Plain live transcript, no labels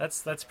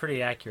That's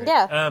pretty accurate.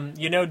 Yeah.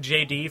 You know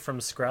JD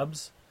from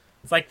Scrubs?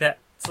 It's like that.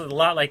 It's a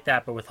lot like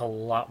that, but with a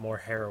lot more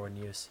heroin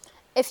use.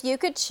 If you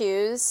could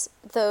choose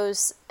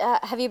those,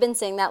 have you been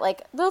seeing that,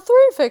 like, the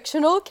three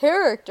fictional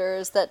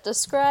characters that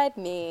describe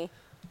me?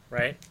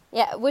 Right?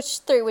 Yeah, which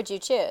three would you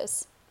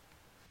choose?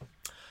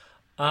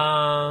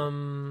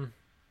 Um,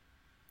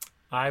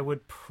 I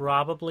would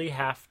probably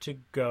have to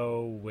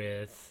go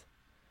with.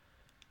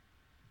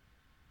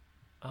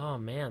 Oh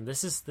man,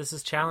 this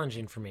is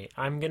challenging for me.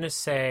 I'm gonna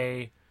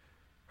say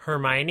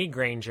Hermione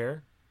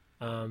Granger,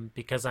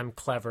 because I'm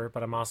clever,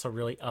 but I'm also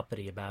really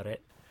uppity about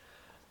it.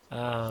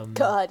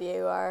 God,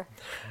 you are.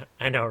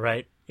 I know,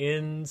 right?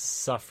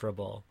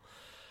 Insufferable.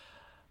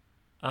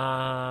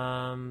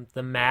 The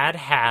Mad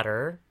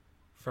Hatter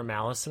from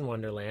Alice in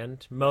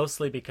Wonderland,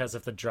 mostly because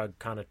of the drug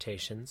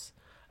connotations,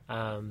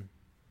 and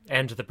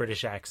the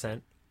British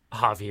accent,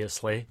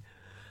 obviously.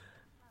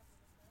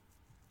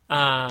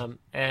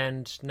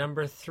 And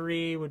number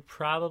 3 would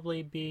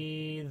probably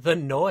be the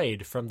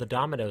Noid from the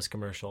Domino's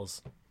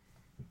commercials.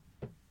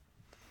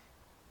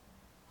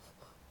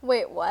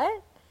 Wait,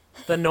 what?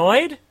 The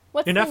Noid?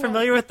 What's You're not the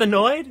familiar with the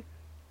Noid?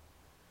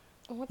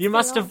 What's You the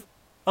must no- have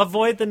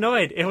avoid the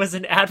Noid. It was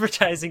an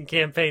advertising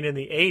campaign in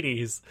the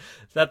 80s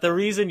that the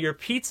reason your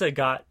pizza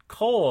got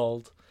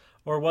cold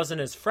or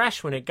wasn't as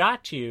fresh when it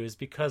got to you is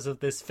because of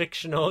this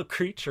fictional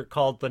creature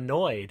called the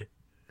Noid,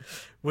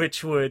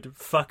 which would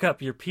fuck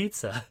up your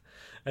pizza.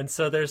 And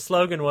so their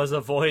slogan was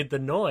avoid the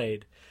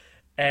Noid.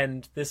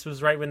 And this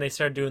was right when they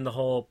started doing the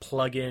whole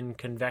plug-in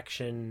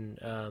convection,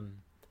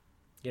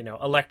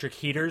 electric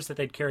heaters that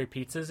they'd carry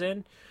pizzas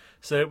in.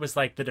 So it was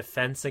like the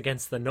defense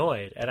against the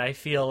Noid. And I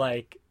feel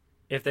like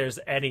if there's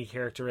any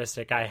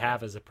characteristic I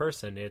have as a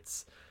person,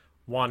 it's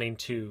wanting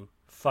to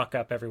fuck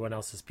up everyone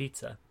else's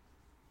pizza.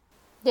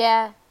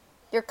 Yeah,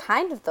 you're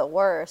kind of the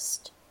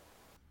worst.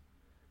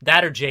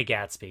 That or Jay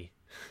Gatsby.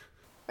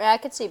 Yeah, I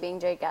could see being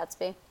Jay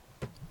Gatsby.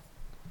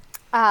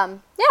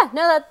 Yeah,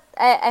 no,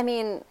 I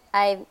mean,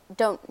 I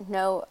don't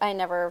know, I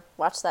never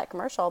watched that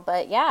commercial,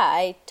 but yeah,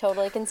 I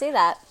totally can see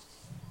that.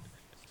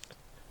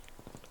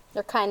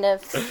 They're kind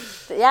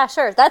of, yeah,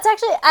 sure. That's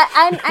actually,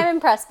 I'm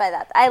impressed by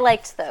that. I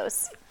liked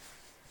those.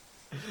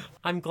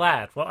 I'm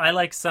glad. Well, I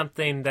like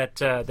something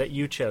that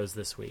you chose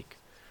this week.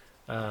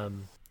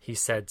 He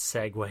said,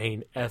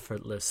 segueing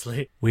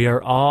effortlessly. We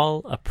are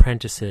all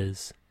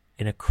apprentices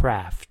in a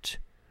craft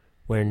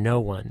where no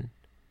one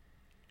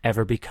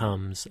ever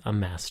becomes a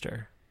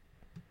master.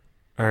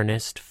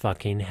 Ernest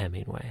fucking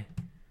Hemingway.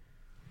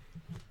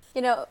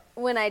 You know,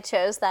 when I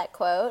chose that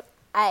quote,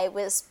 I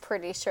was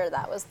pretty sure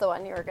that was the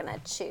one you were going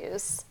to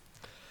choose.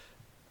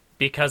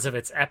 Because of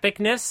its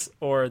epicness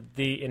or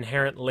the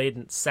inherent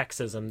latent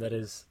sexism that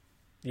is,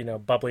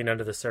 bubbling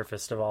under the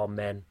surface of all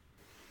men?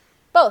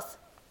 Both.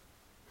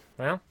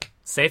 Well,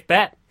 safe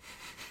bet.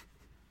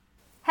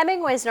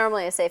 Hemingway's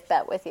normally a safe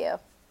bet with you.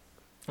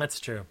 That's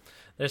true.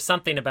 There's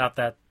something about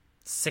that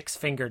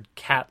six-fingered,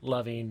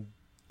 cat-loving,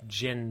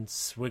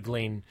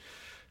 gin-swiggling,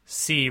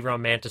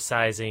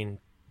 sea-romanticizing,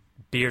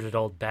 bearded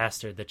old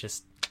bastard that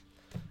just...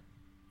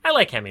 I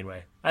like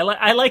Hemingway.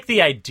 I like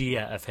the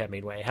idea of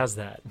Hemingway. How's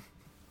that?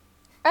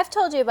 I've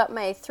told you about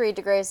my 3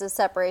 degrees of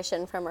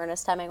separation from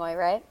Ernest Hemingway,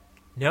 right?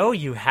 No,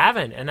 you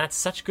haven't, and that's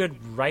such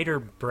good writer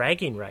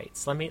bragging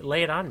rights.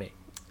 Lay it on me.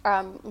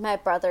 My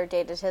brother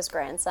dated his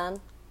grandson.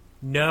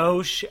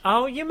 No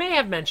oh, you may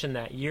have mentioned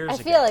that years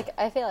ago.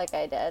 I feel like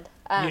I did.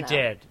 I don't know.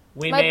 Did.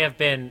 We may have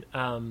been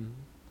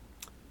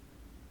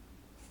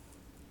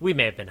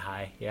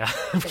high, yeah.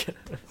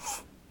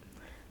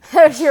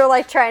 You're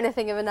like trying to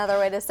think of another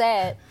way to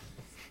say it.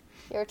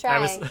 You're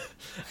trying. I was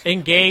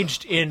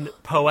engaged in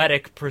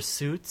poetic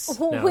pursuits.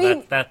 No,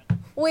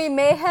 we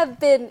may have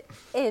been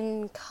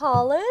in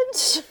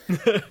college.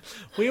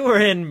 We were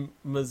in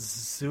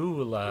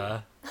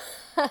Missoula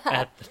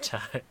at the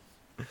time.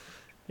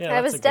 Yeah,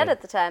 I was dead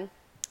at the time.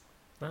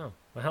 Oh,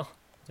 well,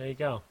 there you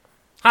go.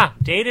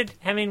 Dated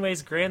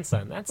Hemingway's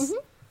grandson.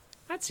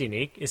 That's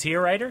unique. Is he a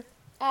writer?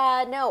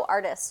 No,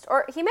 artist.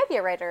 Or he might be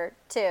a writer,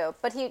 too.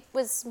 But he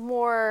was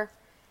more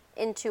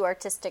into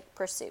artistic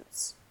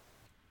pursuits.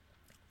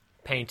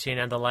 Painting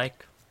and the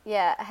like?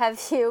 Yeah.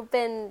 Have you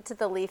been to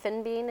the Leaf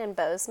and Bean in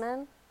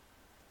Bozeman?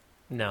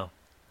 No.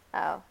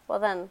 Oh, well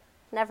then,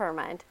 never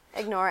mind.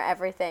 Ignore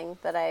everything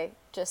that I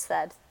just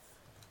said.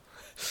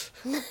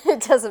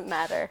 It doesn't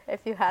matter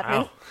if you haven't.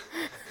 Wow.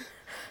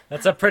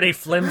 That's a pretty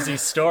flimsy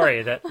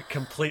story that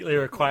completely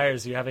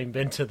requires you having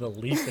been to the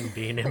Leaf and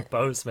Bean in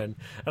Bozeman.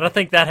 I don't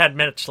think that had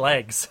much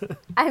legs.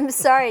 I'm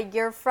sorry,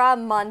 you're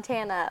from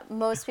Montana.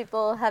 Most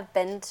people have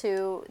been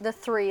to the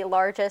 3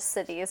 largest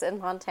cities in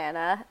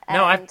Montana.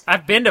 No,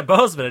 I've been to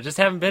Bozeman. I just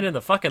haven't been in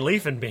the fucking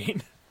Leaf and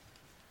Bean.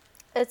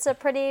 It's a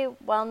pretty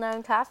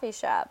well-known coffee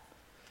shop.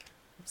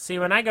 See,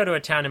 when I go to a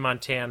town in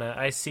Montana,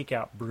 I seek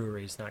out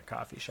breweries, not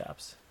coffee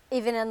shops.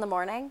 Even in the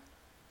morning?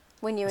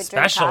 When you would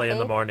Especially drink coffee? in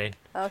the morning.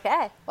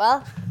 Okay,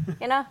 well,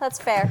 that's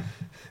fair.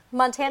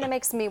 Montana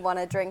makes me want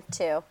to drink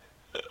too.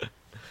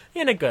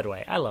 In a good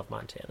way. I love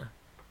Montana.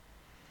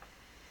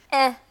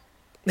 Eh.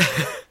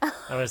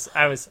 I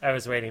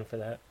was waiting for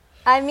that.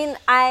 I mean,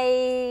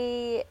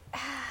 I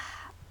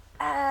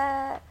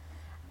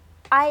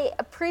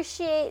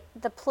appreciate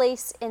the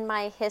place in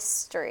my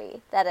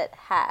history that it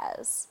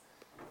has,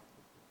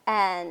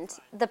 and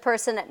the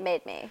person it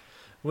made me.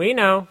 We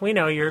know.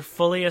 You're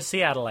fully a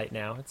Seattleite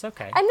now. It's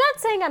okay. I'm not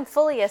saying I'm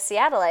fully a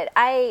Seattleite.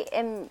 I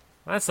am.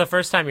 That's the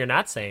first time you're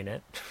not saying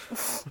it.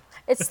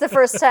 It's the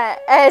first time.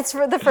 It's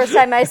the first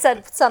time I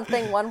said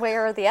something one way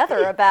or the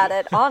other about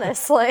it.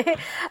 Honestly,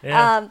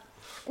 Yeah.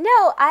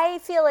 no. I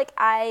feel like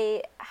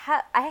I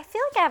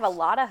feel like I have a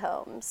lot of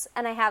homes,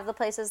 and I have the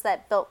places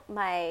that built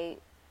my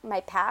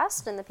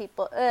past, and the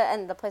people,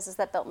 and the places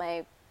that built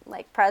my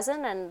like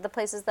present, and the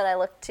places that I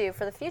look to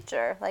for the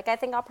future. Like I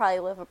think I'll probably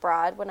live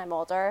abroad when I'm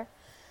older.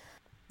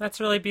 That's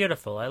really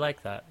beautiful. I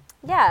like that.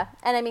 Yeah,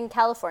 and I mean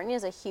California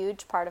is a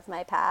huge part of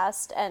my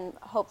past, and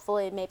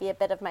hopefully maybe a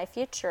bit of my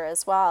future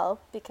as well,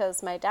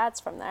 because my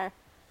dad's from there.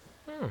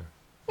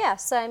 Yeah,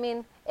 so I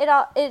mean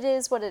it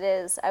is what it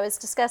is. I was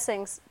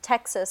discussing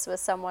Texas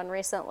with someone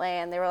recently,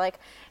 and they were like,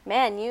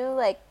 "Man, you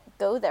like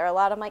go there a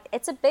lot." I'm like,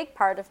 "It's a big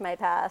part of my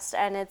past,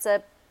 and it's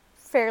a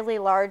fairly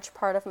large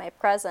part of my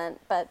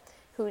present, but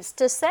who's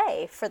to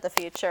say for the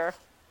future?"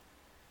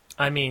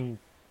 I mean,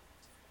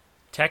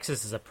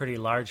 Texas is a pretty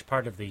large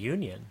part of the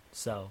Union,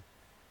 so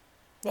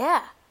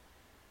Yeah,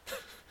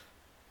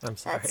 I'm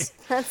sorry.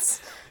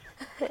 that's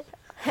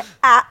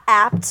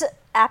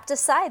apt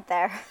aside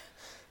there.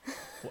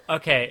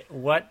 Okay,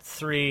 what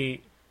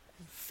 3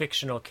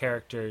 fictional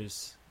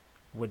characters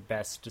would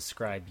best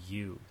describe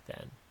you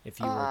then? If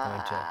you were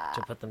going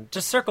to put them...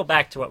 Just circle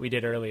back to what we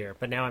did earlier,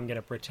 but now I'm going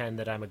to pretend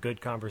that I'm a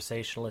good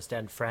conversationalist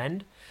and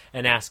friend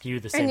and ask you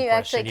the same you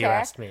question actually you care?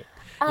 asked me.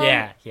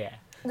 Yeah.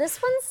 This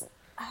one's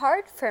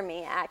hard for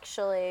me,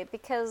 actually,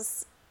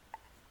 because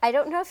I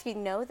don't know if you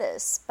know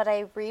this, but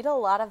I read a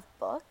lot of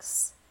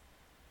books.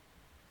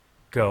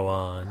 Go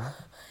on.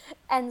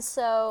 And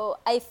so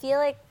I feel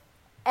like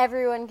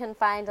everyone can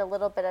find a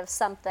little bit of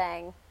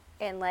something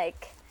in,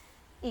 like,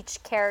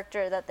 each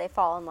character that they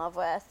fall in love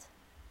with.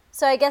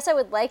 So I guess I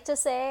would like to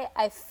say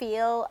I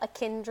feel a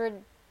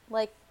kindred,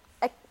 like,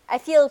 I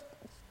feel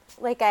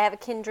like I have a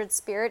kindred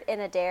spirit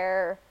in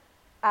Adair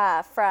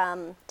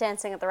from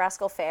Dancing at the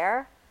Rascal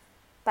Fair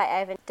by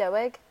Ivan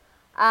Doig.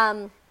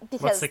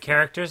 Because What's the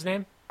character's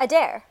name?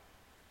 Adair.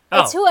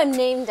 Oh. It's who I'm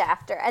named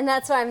after. And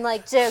that's why I'm,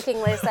 like,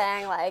 jokingly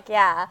saying, like,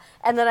 yeah.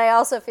 And then I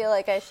also feel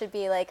like I should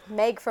be, like,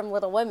 Meg from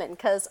Little Women,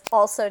 because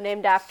also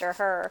named after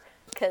her.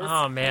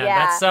 Oh man,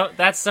 yeah,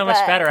 that's so much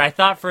but- better. I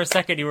thought for a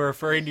second you were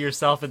referring to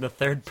yourself in the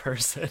third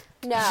person.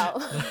 No.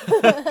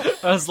 I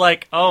was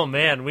like, oh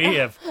man, we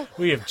have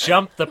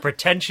jumped the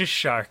pretentious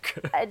shark.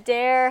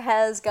 Adair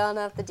has gone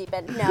off the deep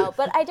end. No,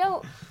 but I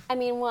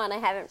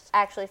haven't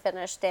actually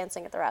finished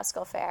Dancing at the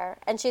Rascal Fair.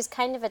 And she's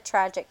kind of a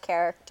tragic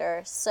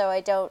character, so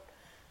I don't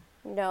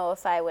know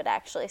if I would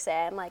actually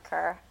say I'm like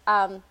her.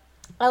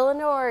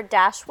 Eleanor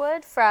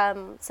Dashwood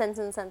from Sense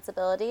and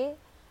Sensibility,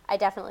 I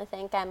definitely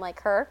think I'm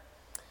like her.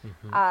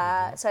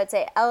 So I'd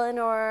say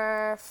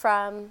Eleanor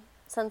from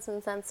Sense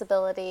and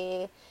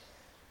Sensibility,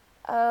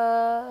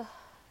 Donna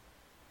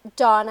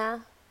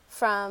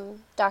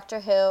from Doctor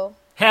Who.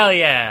 Hell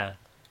yeah.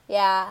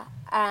 Yeah,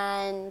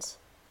 and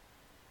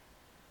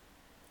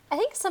I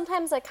think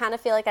sometimes I kind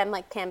of feel like I'm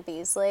like Pam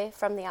Beesly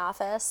from The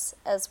Office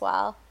as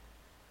well.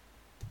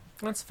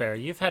 That's fair.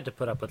 You've had to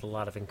put up with a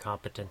lot of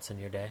incompetence in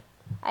your day.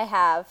 I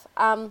have.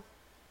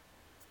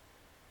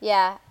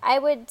 Yeah, I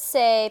would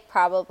say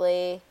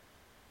probably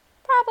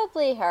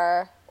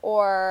her,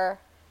 or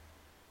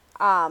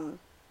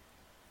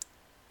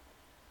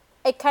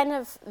it kind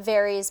of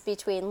varies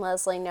between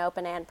Leslie Knope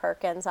and Ann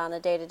Perkins on a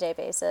day-to-day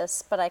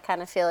basis, but I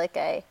kind of feel like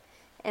I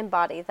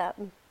embody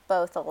them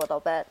both a little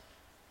bit.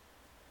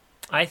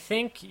 I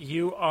think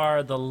you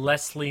are the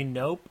Leslie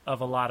Knope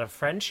of a lot of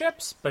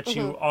friendships, but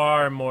you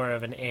are more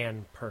of an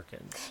Ann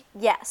Perkins.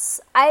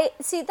 Yes, I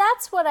see.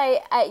 That's what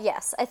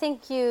yes, I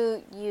think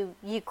you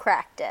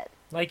cracked it.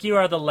 Like you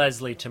are the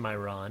Leslie to my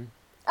Ron.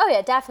 Oh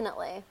yeah,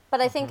 definitely. But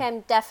I think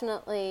I'm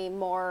definitely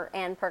more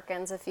Ann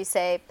Perkins if you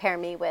say pair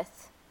me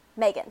with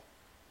Megan.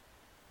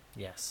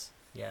 Yes.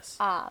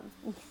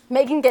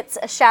 Megan gets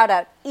a shout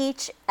out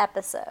each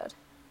episode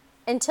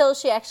until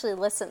she actually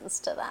listens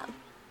to them.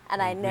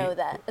 And I know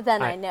that.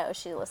 Then I know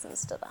she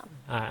listens to them.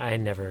 I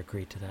never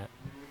agreed to that.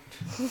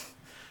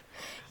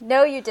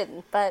 No, you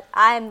didn't. But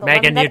I'm the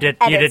Megan, one that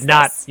edits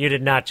this. you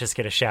did not just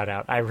get a shout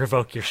out. I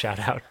revoke your shout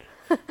out.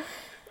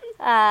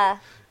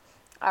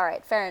 All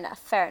right, fair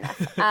enough.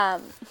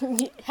 Have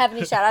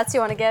any shout outs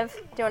you want to give?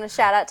 Do you want to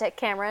shout out to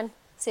Cameron?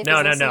 See if No.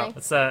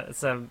 he's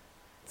listening?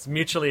 It's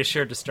mutually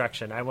assured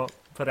destruction. I won't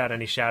put out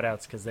any shout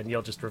outs because then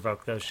you'll just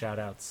revoke those shout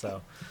outs.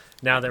 So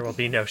now there will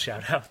be no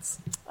shout outs.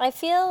 I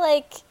feel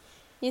like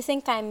you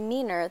think I'm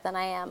meaner than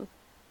I am.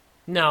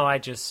 No, I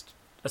just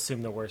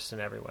assume the worst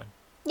in everyone.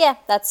 Yeah,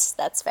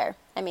 that's fair.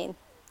 I mean,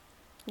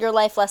 your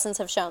life lessons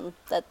have shown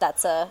that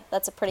that's a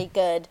pretty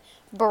good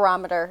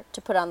barometer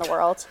to put on the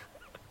world.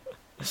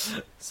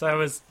 So I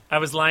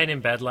was lying in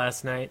bed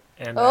last night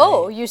and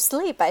You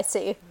sleep, I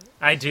see.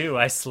 I do.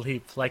 I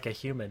sleep like a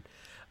human.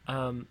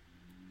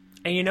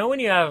 And you know when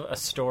you have a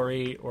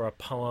story or a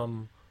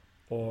poem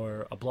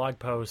or a blog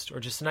post or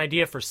just an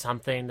idea for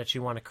something that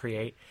you want to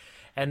create,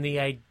 and the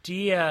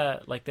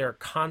idea, like there are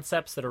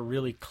concepts that are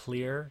really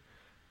clear,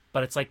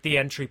 but it's like the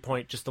entry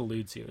point just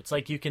eludes you. It's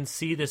like you can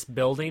see this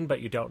building,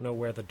 but you don't know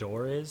where the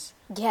door is.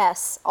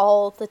 Yes,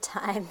 all the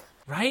time.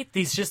 Right?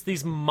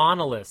 These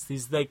monoliths,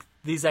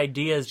 these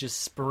ideas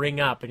just spring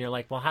up, and you're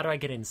like, well, how do I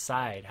get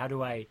inside? How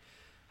do I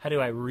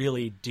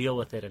really deal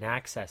with it and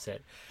access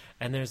it?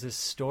 And there's this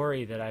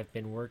story that I've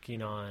been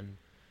working on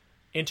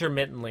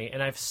intermittently,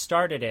 and I've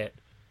started it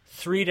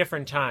 3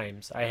 different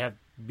times. I have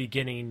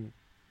beginning,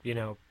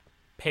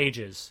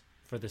 pages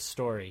for this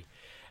story,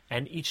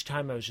 and each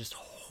time I was just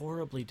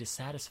horribly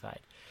dissatisfied.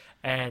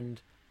 And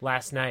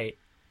last night,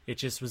 it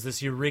just was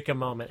this eureka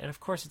moment. And of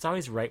course, it's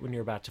always right when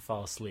you're about to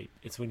fall asleep.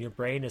 It's when your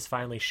brain is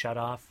finally shut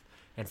off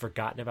and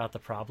forgotten about the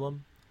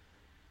problem,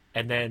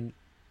 and then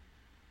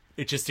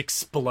it just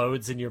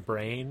explodes in your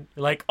brain.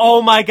 You're like,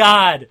 oh my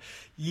God,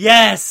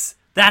 yes,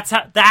 that's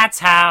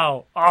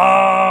how.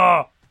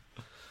 Oh!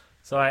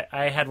 So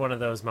I had one of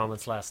those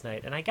moments last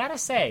night. And I gotta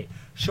say,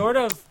 short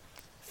of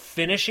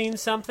finishing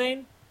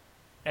something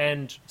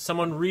and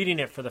someone reading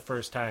it for the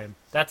first time,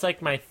 that's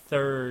like my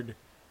 3rd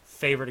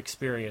favorite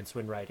experience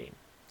when writing.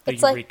 The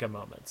eureka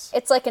moments.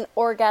 It's like an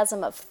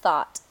orgasm of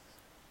thought.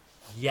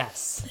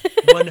 Yes,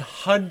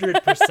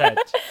 100%.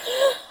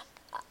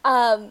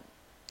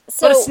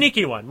 So, but a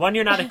sneaky one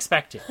you're not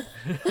expecting.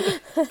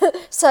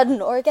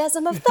 Sudden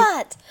orgasm of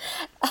thought.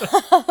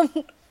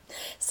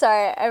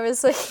 Sorry, I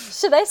was like,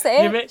 should I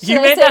say it?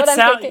 You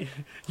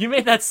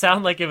made that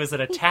sound like it was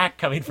an attack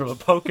coming from a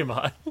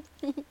Pokemon.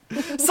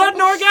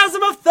 Sudden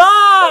orgasm of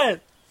thought!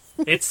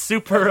 It's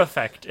super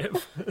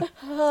effective.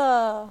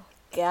 Oh,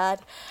 God.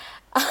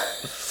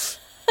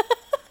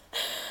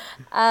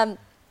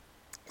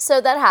 So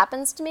that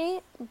happens to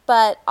me,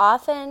 but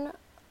often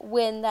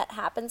when that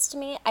happens to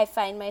me, I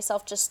find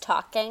myself just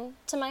talking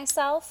to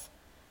myself.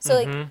 So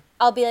like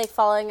I'll be like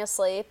falling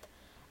asleep,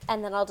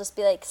 and then I'll just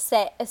be like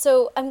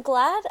so I'm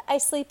glad I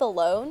sleep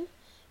alone,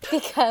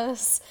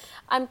 because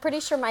I'm pretty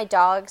sure my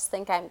dogs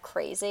think I'm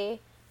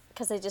crazy,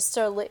 because I just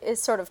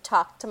sort of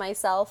talk to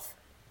myself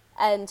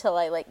until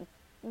I like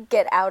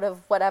get out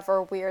of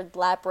whatever weird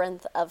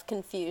labyrinth of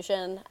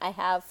confusion I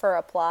have for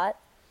a plot.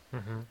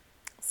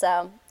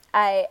 So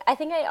I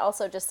think I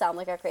also just sound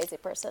like a crazy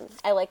person.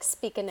 I like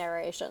speak a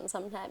narration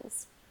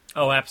sometimes.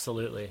 Oh,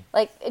 absolutely.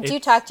 Like, do you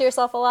talk to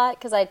yourself a lot?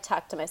 Because I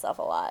talk to myself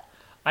a lot.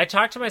 I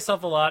talk to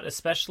myself a lot,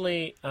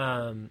 especially,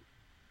 I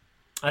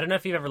don't know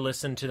if you've ever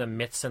listened to the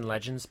Myths and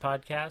Legends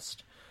podcast,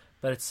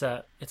 but it's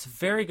a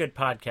very good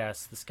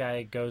podcast. This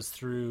guy goes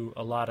through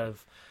a lot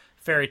of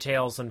fairy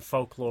tales and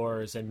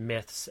folklores and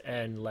myths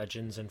and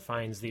legends and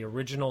finds the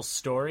original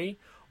story,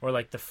 or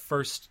like the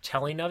first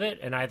telling of it,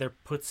 and either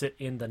puts it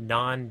in the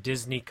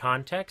non-Disney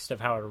context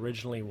of how it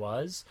originally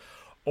was,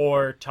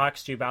 or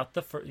talks to you about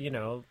the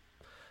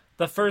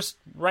first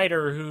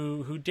writer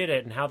who did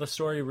it and how the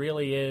story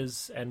really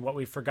is and what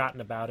we've forgotten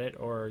about it,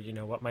 or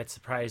what might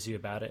surprise you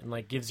about it, and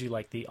like gives you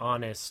like the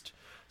honest,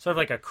 sort of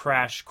like a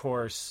crash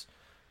course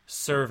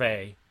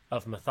survey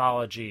of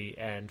mythology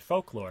and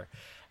folklore.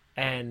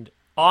 And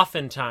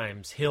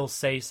oftentimes he'll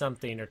say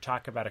something or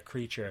talk about a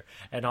creature,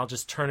 and I'll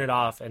just turn it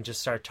off and just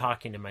start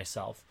talking to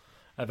myself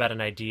about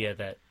an idea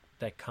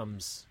that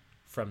comes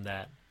from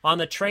that. On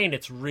the train,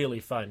 it's really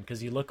fun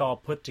because you look all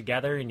put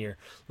together in your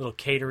little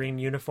catering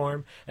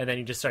uniform, and then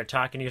you just start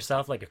talking to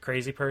yourself like a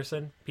crazy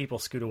person. People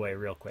scoot away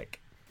real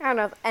quick. I don't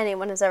know if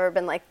anyone has ever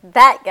been like,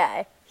 that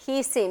guy,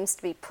 he seems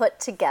to be put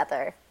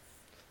together.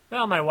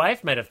 Well, my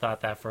wife might have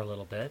thought that for a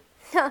little bit.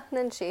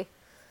 Then she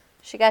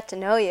got to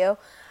know you.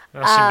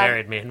 Well, she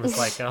married me and was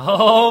like,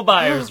 oh,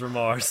 buyer's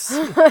remorse.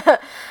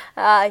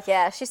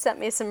 Yeah, she sent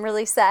me some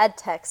really sad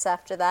texts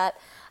after that.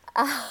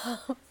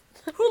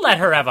 Who let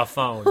her have a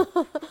phone?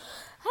 I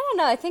don't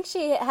know. I think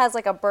she has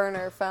like a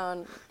burner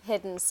phone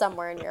hidden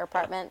somewhere in your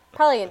apartment.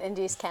 Probably in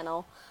Indy's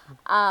kennel.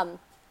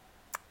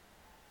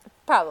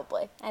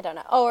 Probably. I don't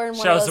know. Oh, or in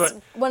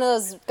one of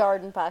those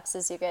garden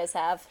boxes you guys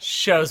have.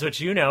 Shows what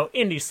you know.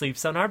 Indy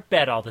sleeps on our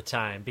bed all the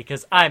time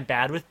because I'm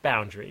bad with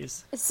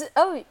boundaries. Has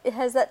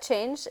that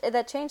changed?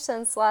 That changed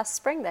since last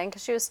spring then,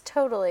 because she was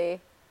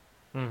totally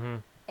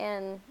in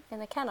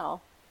a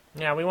kennel.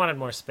 Yeah, we wanted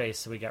more space,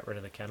 so we got rid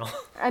of the kennel.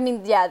 I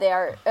mean, yeah, they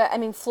are.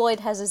 Floyd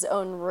has his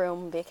own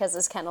room because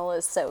his kennel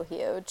is so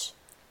huge.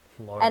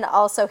 Lord. And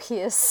also he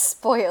is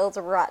spoiled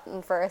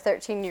rotten for a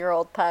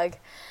 13-year-old pug.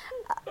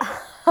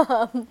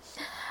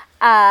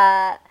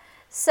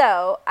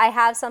 So I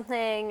have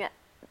something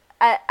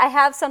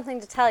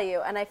to tell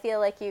you, and I feel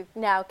like you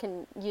now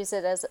can use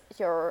it as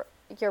your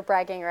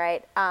bragging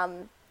right.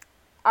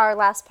 Our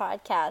last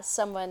podcast,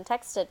 someone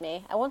texted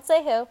me. I won't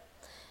say who,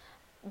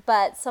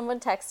 but someone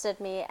texted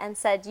me and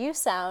said, you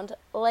sound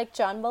like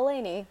John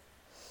Mulaney.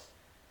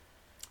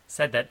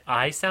 Said that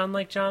I sound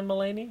like John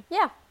Mulaney?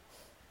 Yeah.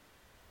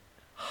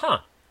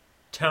 Huh.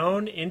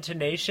 Tone,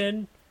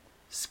 intonation,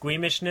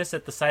 squeamishness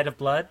at the sight of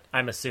blood?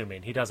 I'm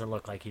assuming. He doesn't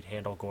look like he'd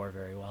handle gore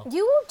very well.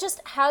 You just,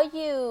 how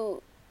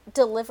you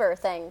deliver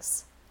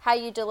things. how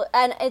you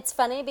and it's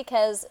funny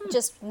because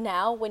just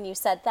now when you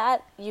said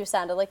that, you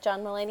sounded like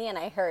John Mulaney, and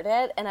I heard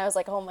it, and I was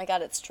like, oh my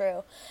God, it's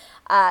true.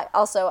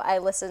 Also, I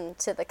listened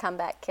to The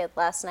Comeback Kid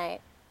last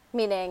night,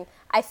 meaning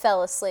I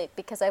fell asleep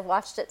because I've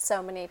watched it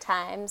so many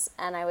times,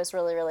 and I was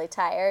really, really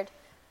tired,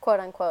 quote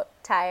unquote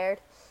tired.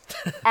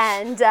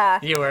 And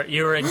you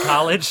were in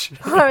college.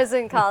 I was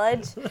in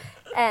college,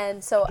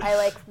 and so I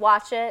like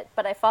watch it,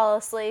 but I fall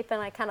asleep,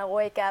 and I kind of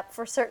wake up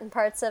for certain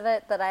parts of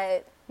it that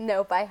I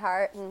know by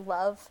heart and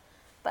love.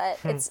 But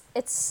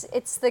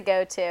it's the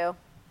go-to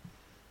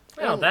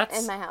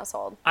in my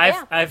household.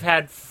 I've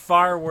had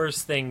far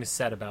worse things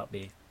said about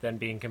me than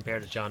being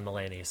compared to John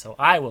Mulaney, so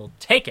I will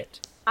take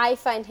it. I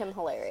find him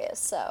hilarious,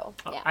 so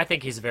yeah. I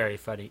think he's very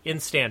funny in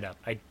stand-up.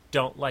 I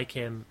don't like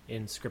him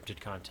in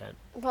scripted content.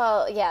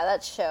 Well, yeah,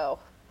 that show.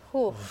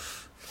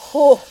 Woof.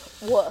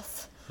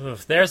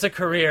 Oof, there's a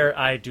career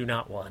I do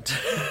not want.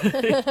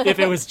 If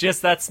it was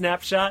just that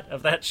snapshot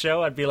of that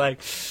show, I'd be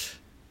like,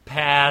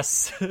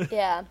 pass.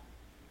 Yeah.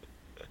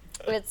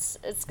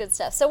 It's good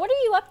stuff. So what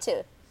are you up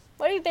to?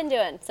 What have you been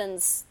doing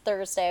since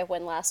Thursday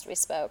when last we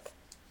spoke?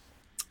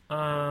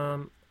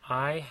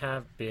 I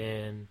have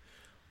been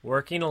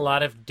working a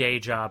lot of day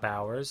job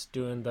hours,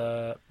 doing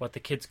what the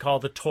kids call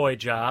the toy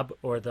job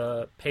or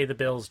the pay the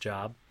bills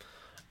job.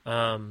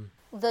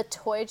 The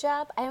toy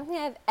job? I don't think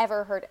I've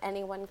ever heard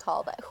anyone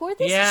call that. Who are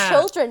these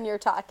children you're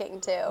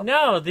talking to?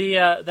 No,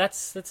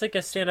 that's like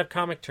a stand-up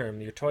comic term,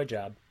 your toy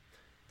job.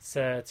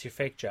 It's your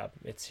fake job.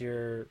 It's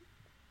your,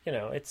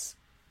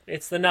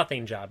 it's the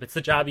nothing job. It's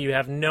the job you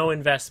have no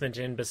investment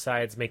in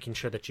besides making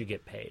sure that you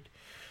get paid.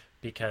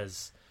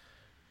 Because,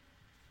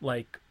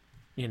 I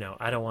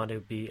don't want to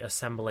be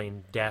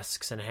assembling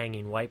desks and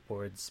hanging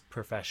whiteboards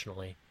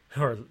professionally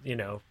or,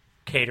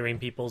 catering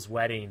people's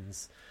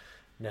weddings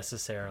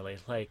necessarily.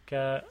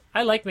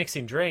 I like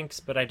mixing drinks,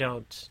 but I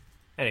don't.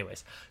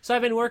 Anyways, so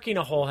I've been working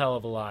a whole hell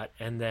of a lot.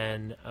 And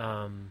then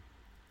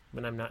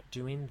when I'm not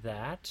doing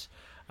that,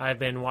 I've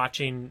been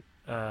watching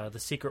the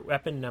Secret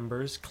Weapon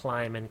numbers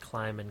climb and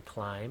climb and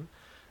climb.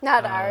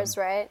 Not ours,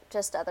 right?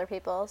 Just other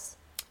people's.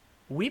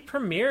 We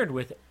premiered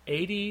with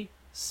 80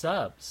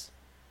 subs.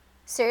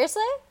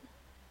 Seriously?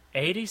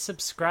 80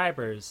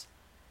 subscribers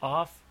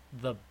off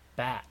the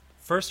bat.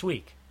 First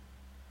week.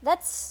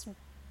 That's...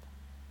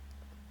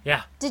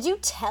 Yeah. Did you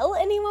tell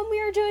anyone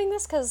we were doing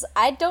this? Because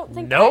I don't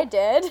think Nope. I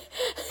did.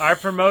 Our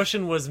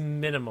promotion was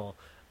minimal.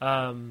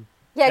 Yeah,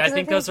 because I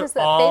think those are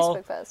all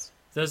Facebook post.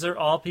 Those are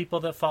all people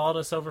that followed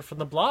us over from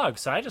the blog.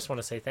 So I just want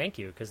to say thank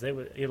you because they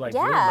blew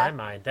my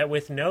mind. That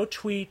with no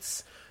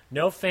tweets,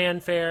 no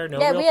fanfare, no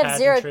real we have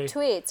pageantry.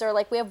 0 tweets,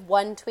 or we have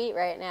 1 tweet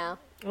right now.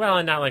 Well,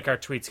 and not like our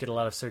tweets get a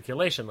lot of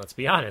circulation, let's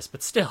be honest,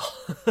 but still.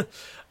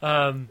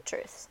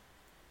 Truth.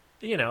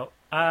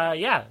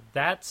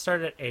 That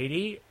started at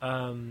 80.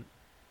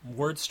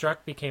 Wordstruck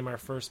became our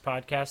first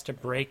podcast to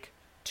break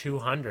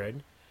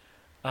 200.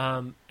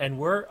 And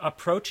we're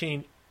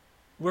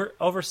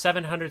over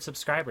 700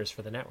 subscribers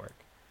for the network.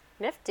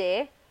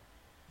 Nifty.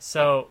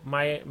 So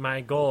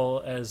my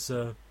goal as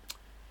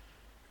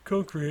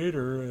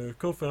co-creator,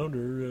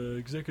 co-founder,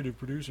 executive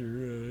producer,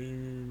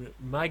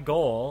 my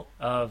goal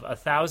of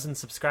 1,000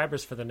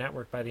 subscribers for the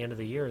network by the end of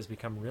the year has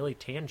become really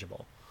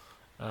tangible.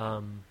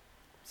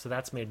 So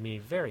that's made me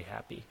very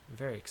happy,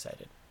 very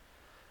excited.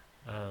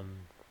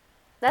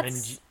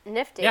 That's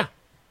nifty. Yeah.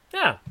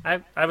 Yeah.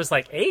 I was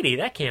like, 80?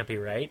 That can't be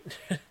right.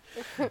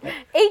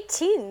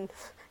 18.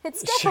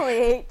 It's definitely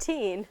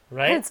 18.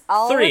 Right? It's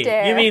all 3. a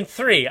dare. You mean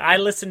 3. I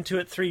listened to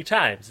it 3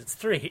 times. It's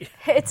 3.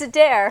 It's a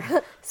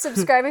dare.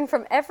 Subscribing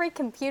from every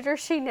computer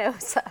she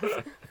knows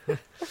of.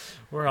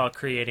 We're all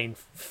creating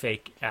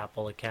fake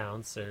Apple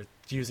accounts or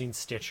using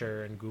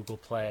Stitcher and Google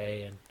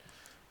Play and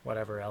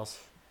whatever else.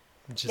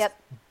 Just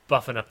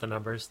buffing up the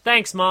numbers.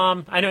 Thanks,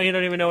 Mom. I know you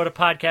don't even know what a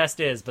podcast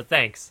is, but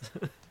thanks.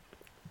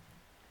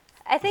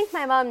 I think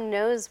my mom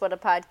knows what a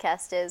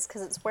podcast is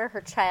because it's where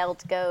her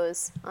child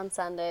goes on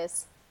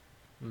Sundays.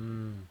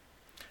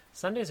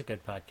 Sunday's a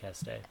good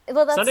podcast day.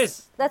 Well,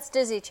 that's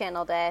Disney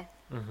Channel Day.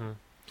 Mm-hmm.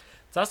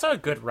 It's also a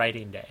good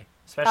writing day,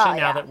 especially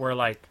now that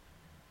we're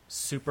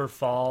super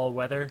fall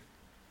weather.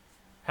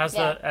 Has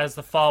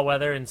the fall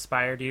weather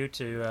inspired you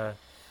to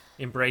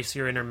embrace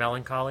your inner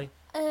melancholy?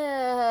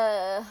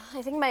 I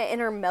think my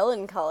inner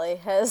melancholy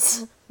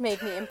has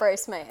made me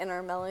embrace my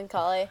inner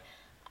melancholy.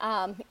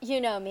 You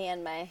know me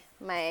and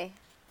my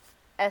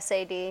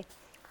SAD.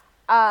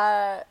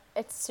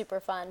 It's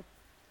super fun.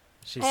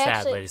 She's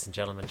sad, ladies and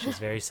gentlemen. She's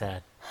very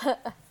sad.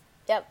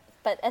 Yep,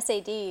 but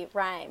SAD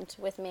rhymed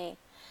with me.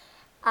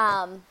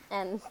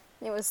 And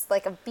it was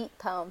like a beat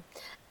poem.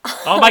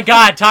 Oh my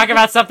God, talk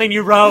about something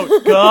you wrote.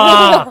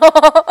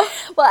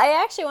 Well,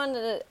 I actually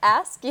wanted to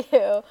ask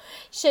you,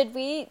 should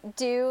we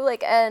do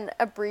an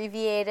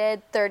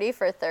abbreviated 30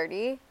 for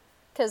 30?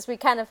 Because we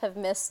kind of have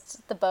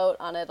missed the boat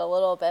on it a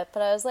little bit,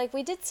 but I was like,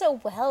 we did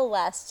so well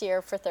last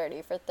year for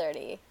 30 for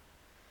 30.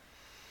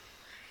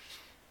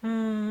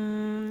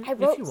 I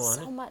wrote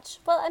so much.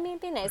 Well, I mean,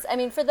 it'd be nice. I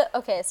mean, for the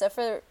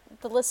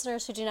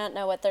listeners who do not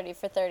know what 30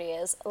 for 30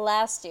 is,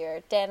 last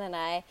year, Dan and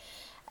I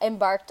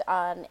embarked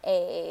on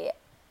a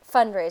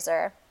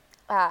fundraiser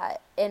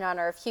in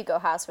honor of Hugo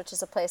House, which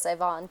is a place I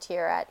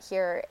volunteer at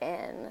here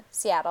in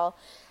Seattle.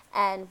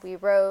 And we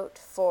wrote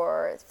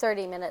for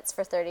 30 minutes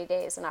for 30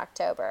 days in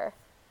October.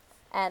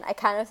 And I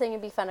kind of think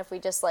it'd be fun if we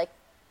just, like,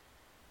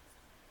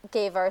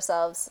 gave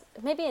ourselves,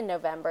 maybe in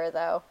November,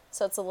 though,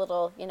 so it's a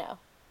little,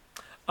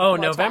 Oh, more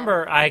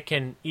November, I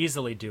can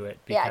easily do it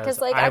Yeah, because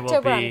 'cause, like, I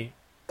October, will be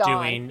I'm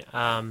doing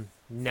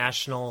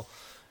National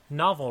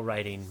Novel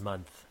Writing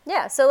Month.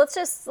 Yeah, so let's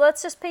just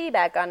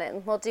piggyback on it,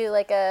 and we'll do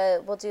like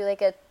a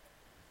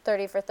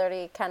 30 for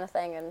 30 kind of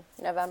thing in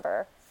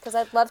November, because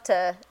I'd love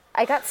to.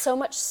 I got so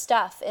much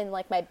stuff in,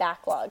 like, my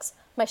backlogs,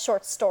 my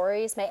short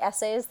stories, my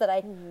essays that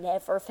I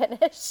never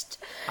finished.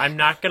 I'm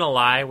not going to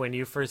lie, when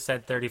you first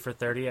said 30 for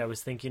 30, I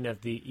was thinking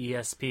of the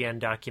ESPN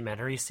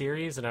documentary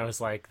series, and I was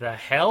like, the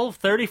hell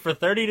 30 for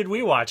 30 did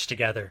we watch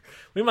together?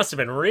 We must have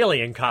been really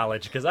in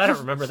college, because I don't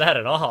remember that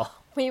at all.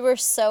 We were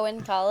so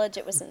in college,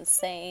 it was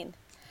insane.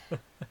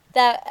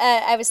 That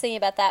I was thinking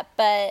about that,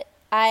 but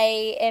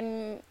I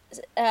am,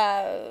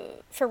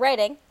 for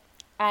writing,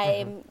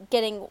 I'm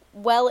getting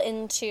well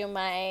into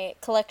my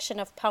collection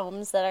of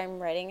poems that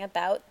I'm writing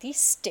about the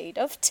state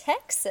of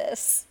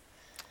Texas.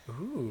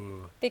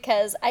 Ooh.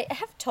 Because I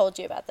have told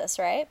you about this,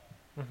 right?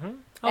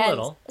 A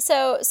little.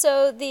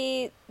 So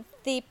the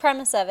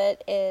premise of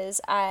it is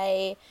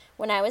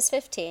when I was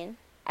 15,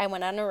 I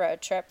went on a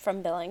road trip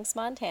from Billings,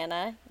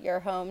 Montana,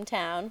 your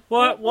hometown.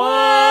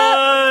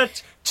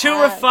 What?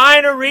 Two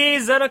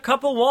refineries and a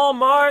couple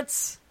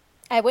Walmarts?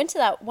 I went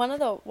to one of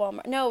the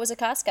Walmart. No, it was a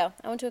Costco.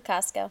 I went to a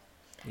Costco.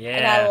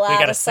 Yeah, we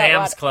got a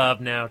Sam's Club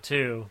now,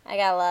 too. I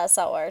got a lot of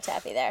saltwater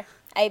taffy there.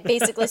 I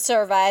basically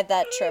survived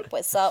that trip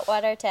with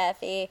saltwater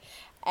taffy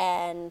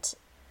and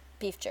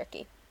beef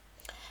jerky.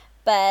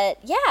 But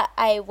yeah,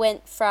 I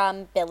went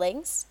from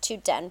Billings to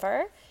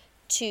Denver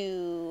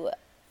to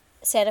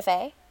Santa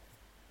Fe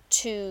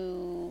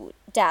to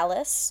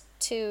Dallas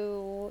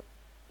to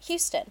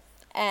Houston.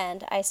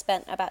 And I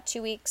spent about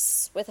 2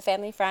 weeks with a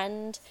family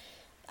friend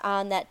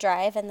on that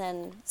drive, and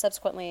then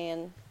subsequently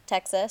in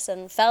Texas,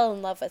 and fell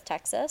in love with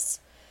Texas.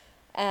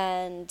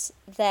 And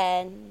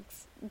then,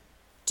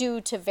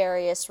 due to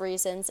various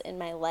reasons in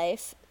my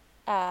life,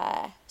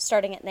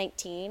 starting at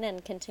 19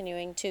 and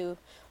continuing to,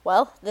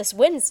 this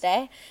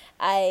Wednesday,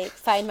 I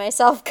find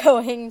myself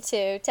going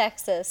to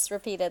Texas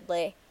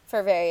repeatedly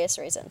for various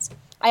reasons.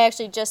 I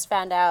actually just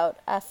found out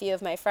a few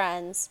of my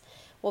friends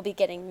will be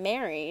getting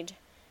married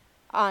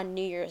on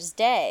New Year's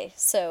Day,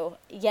 so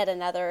yet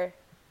another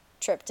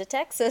trip to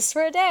Texas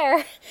for a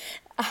dare.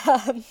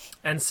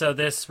 And so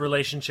this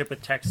relationship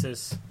with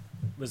Texas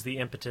was the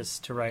impetus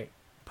to write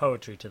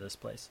poetry to this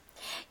place.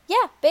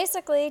 Yeah,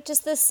 basically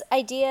just this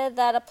idea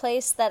that a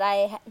place that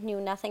I knew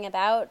nothing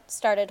about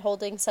started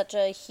holding such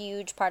a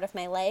huge part of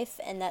my life,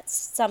 and that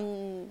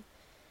some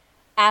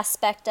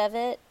aspect of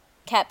it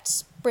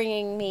kept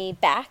bringing me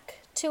back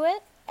to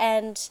it.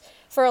 And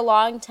for a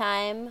long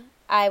time,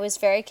 I was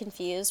very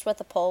confused what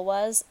the pull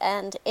was,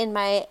 and in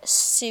my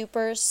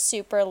super,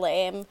 super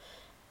lame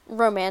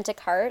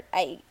romantic heart,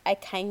 I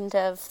kind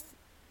of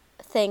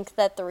think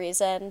that the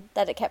reason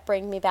that it kept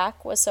bringing me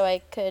back was so I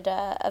could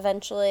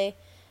eventually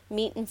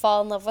meet and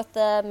fall in love with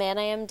the man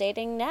I am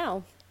dating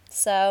now.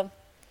 So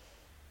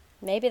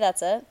maybe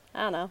that's it.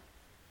 I don't know.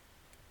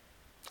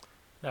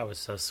 That was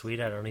so sweet.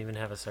 I don't even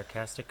have a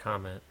sarcastic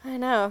comment. I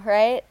know,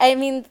 right? I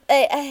mean,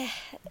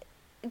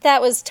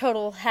 that was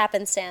total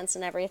happenstance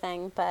and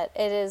everything, but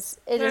it is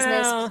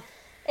nice.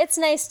 It's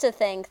nice to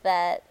think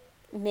that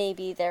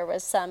maybe there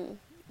was some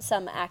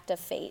act of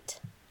fate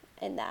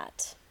in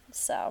that.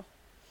 So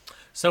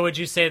would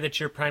you say that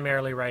you're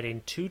primarily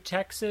writing to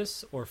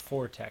Texas or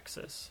for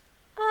Texas?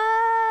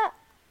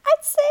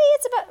 I'd say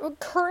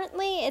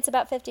currently it's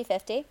about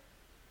 50-50.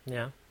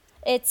 Yeah.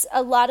 It's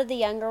a lot of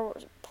the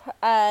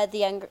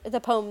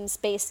poems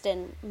based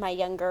in my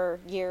younger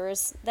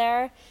years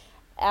there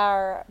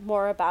are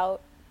more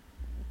about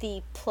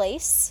the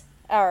place,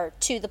 or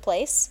to the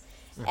place,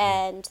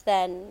 and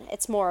then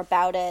it's more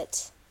about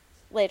it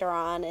later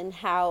on and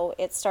how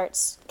it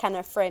starts kind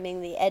of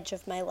framing the edge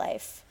of my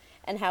life,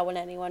 and how when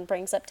anyone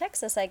brings up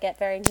Texas, I get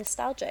very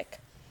nostalgic.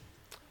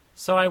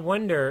 So I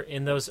wonder,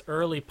 in those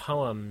early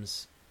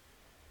poems,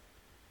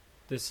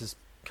 this is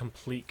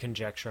complete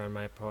conjecture on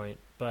my point,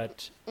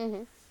 but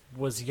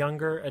was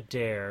younger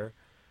Adair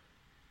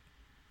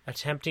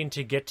attempting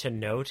to get to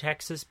know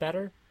Texas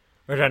better?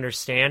 Or to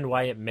understand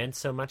why it meant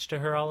so much to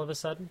her all of a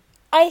sudden?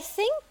 I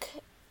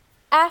think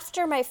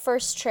after my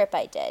first trip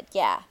I did,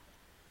 yeah.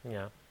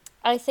 Yeah.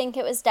 I think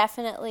it was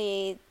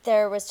definitely,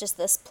 there was just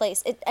this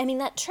place.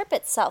 That trip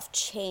itself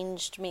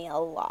changed me a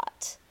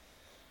lot.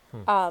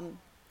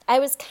 I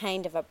was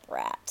kind of a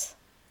brat.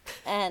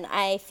 And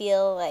I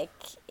feel like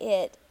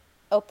it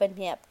opened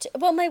me up to,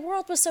 my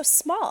world was so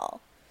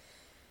small.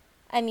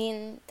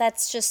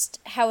 That's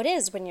just how it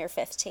is when you're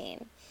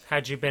 15.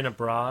 Had you been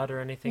abroad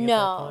or anything No. at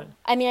that point?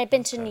 I'd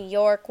been to New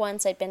York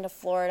once, I'd been to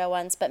Florida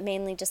once, but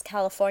mainly just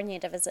California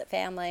to visit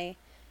family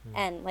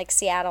and, like,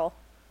 Seattle.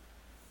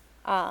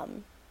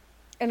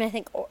 I mean, I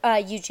think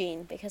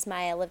Eugene, because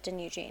Maya lived in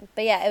Eugene.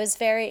 But yeah, it was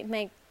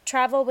my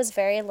travel was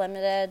very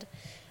limited.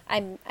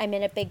 I'm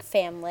in a big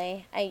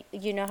family.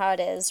 You know how it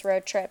is.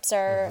 Road trips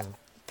are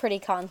pretty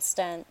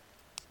constant.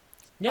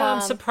 Yeah,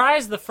 I'm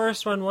surprised the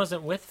first one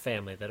wasn't with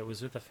family, that it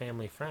was with a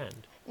family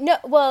friend. No,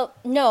 well,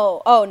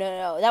 no. Oh,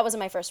 no. That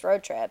wasn't my first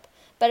road trip.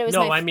 But it was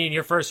I mean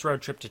your first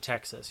road trip to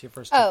Texas. Your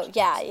first trip to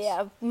yeah, Texas.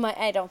 yeah.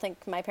 I don't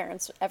think my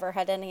parents ever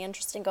had any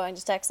interest in going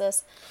to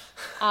Texas.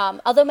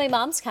 Although my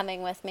mom's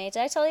coming with me.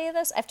 Did I tell you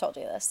this? I've told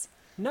you this.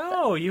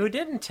 No, you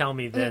didn't tell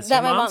me this.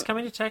 That Your my mom's mom-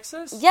 coming to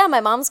Texas? Yeah, my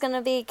mom's going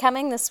to be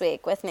coming this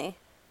week with me.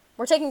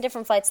 We're taking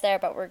different flights there,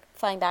 but we're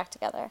flying back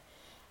together.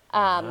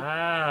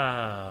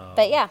 Wow.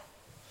 But yeah.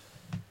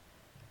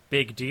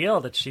 Big deal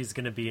that she's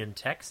going to be in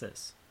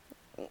Texas.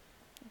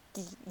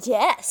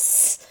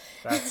 Yes.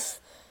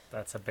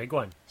 That's a big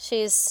one.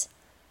 She's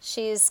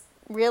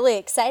really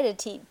excited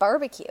to eat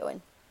barbecue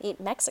and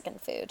eat Mexican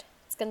food.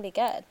 It's going to be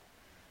good.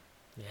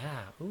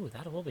 Yeah, ooh,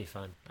 that will be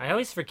fun. I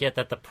always forget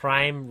that the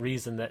prime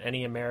reason that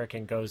any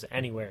American goes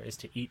anywhere is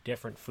to eat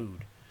different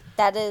food.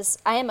 I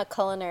am a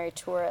culinary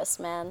tourist,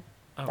 man.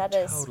 Oh, That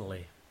is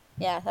totally.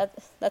 Yeah,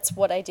 that's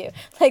what I do.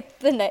 Like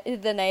the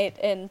night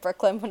in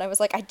Brooklyn when I was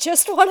like, I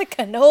just want a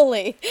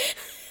cannoli.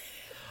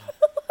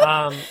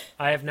 I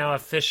have now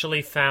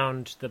officially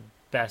found the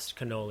best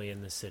cannoli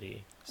in the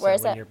city. So Where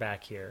is when it? you're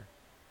back here,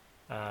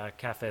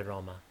 Cafe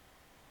Roma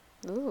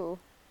Ooh,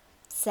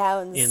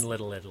 sounds in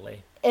Little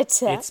Italy.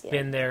 Italian. It's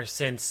been there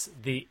since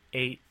the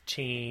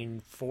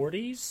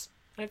 1840s,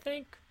 I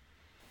think.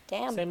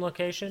 Damn. Same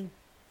location,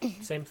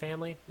 same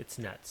family. It's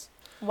nuts.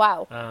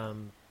 Wow.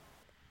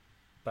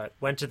 But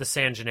went to the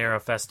San Gennaro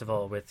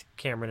Festival with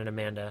Cameron and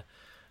Amanda,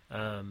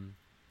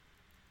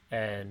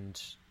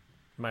 and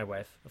my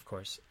wife, of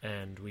course,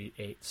 and we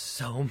ate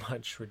so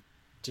much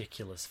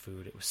ridiculous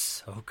food. It was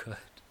so good.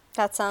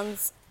 That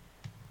sounds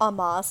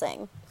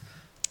amazing.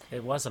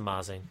 It was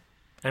amazing.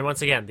 And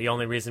once again, the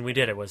only reason we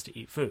did it was to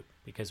eat food,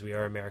 because we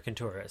are American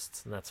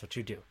tourists, and that's what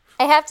you do.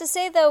 I have to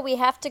say, though, we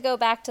have to go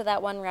back to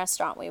that one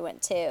restaurant we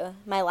went to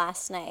my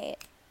last night.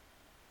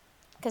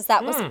 Because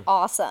that was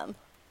awesome.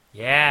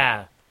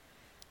 Yeah.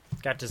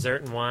 Got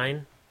dessert and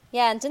wine.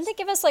 Yeah, and didn't they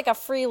give us like a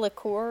free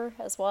liqueur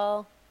as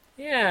well?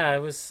 Yeah, it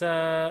was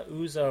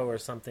ouzo or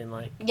something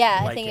like. Yeah,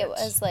 I like think it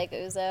was like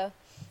ouzo.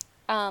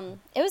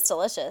 It was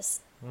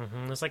delicious.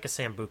 It was like a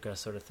sambuca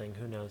sort of thing.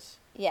 Who knows?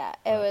 Yeah,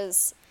 that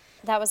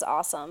was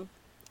awesome.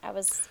 I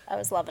was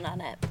loving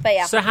on it. But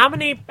yeah. So how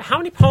many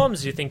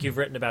poems do you think you've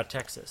written about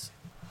Texas?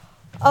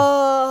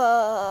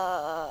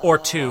 Or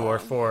two, or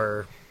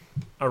four,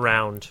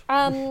 around.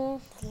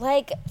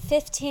 Like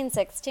 15,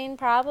 16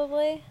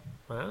 probably.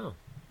 Wow.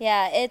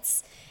 Yeah,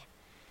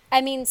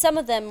 I mean, some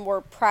of them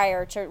were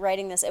prior to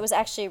writing this. It was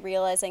actually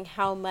realizing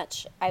how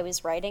much I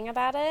was writing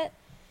about it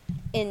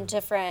in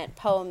different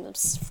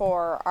poems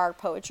for our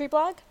poetry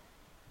blog.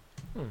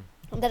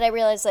 That I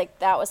realized, like,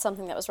 that was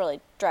something that was really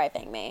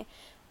driving me.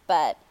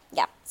 But,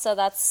 yeah, so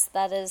that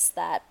is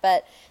that.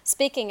 But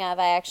speaking of,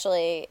 I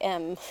actually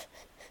am...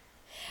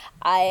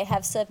 I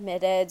have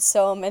submitted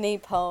so many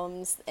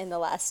poems in the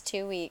last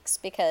 2 weeks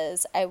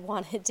because I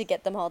wanted to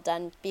get them all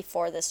done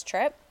before this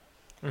trip.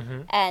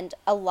 And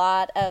a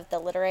lot of the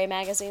literary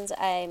magazines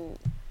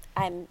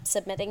I'm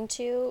submitting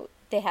to,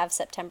 they have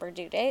September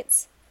due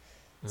dates.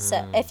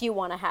 So if you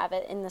want to have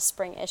it in the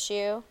spring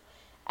issue.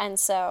 And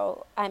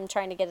so I'm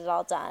trying to get it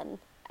all done.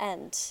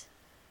 And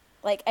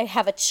like I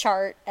have a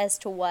chart as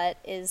to what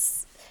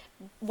has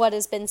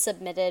been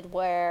submitted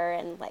where,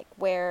 and like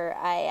where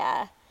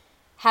I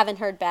haven't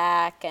heard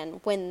back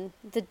and when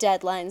the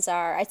deadlines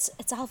are.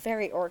 It's all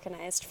very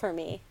organized for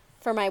me,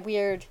 for my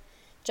weird,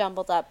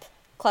 jumbled up,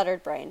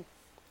 cluttered brain.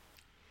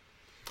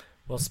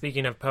 Well,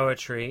 speaking of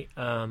poetry,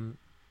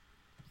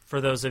 for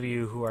those of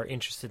you who are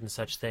interested in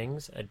such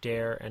things,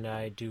 Adair and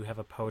I do have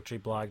a poetry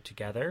blog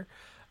together.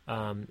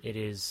 It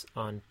is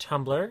on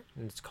Tumblr,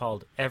 and it's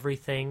called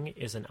Everything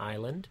is an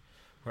Island,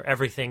 or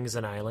Everything's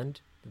an Island.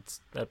 It's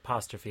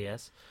apostrophe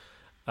S.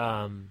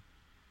 And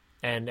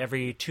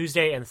every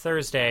Tuesday and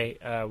Thursday,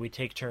 we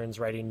take turns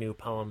writing new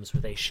poems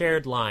with a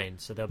shared line.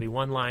 So there'll be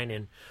one line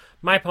in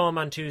my poem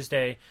on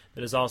Tuesday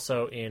that is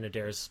also in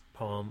Adair's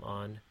poem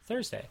on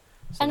Thursday.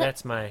 So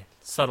that's my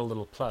subtle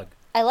little plug.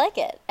 I like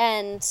it,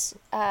 and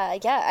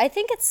yeah, I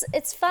think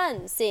it's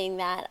fun seeing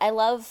that. I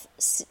love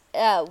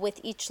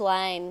with each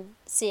line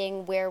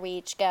seeing where we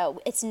each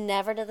go. It's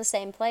never to the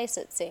same place.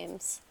 It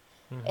seems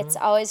it's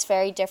always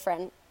very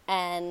different,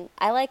 and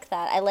I like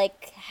that. I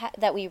like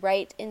that we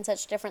write in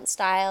such different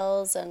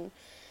styles, and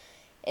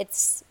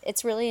it's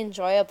really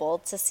enjoyable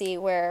to see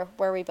where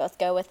we both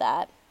go with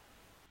that.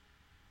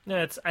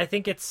 No, I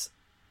think it's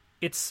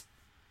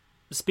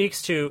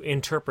speaks to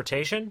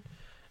interpretation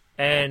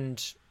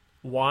and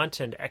want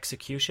and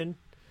execution.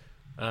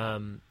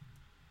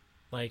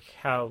 Like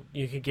how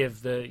you could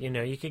give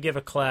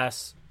a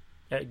class,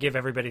 give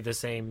everybody the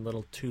same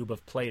little tube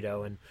of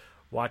Play-Doh and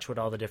watch what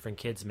all the different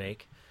kids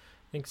make.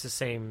 I think it's the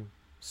same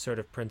sort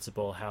of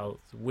principle, how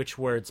which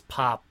words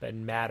pop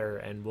and matter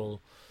and will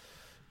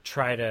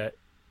try to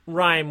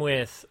rhyme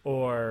with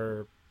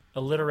or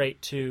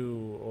alliterate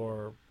to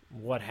or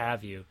what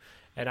have you.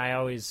 And I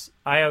always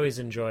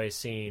enjoy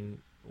seeing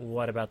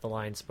what about the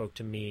line spoke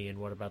to me and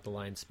what about the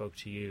line spoke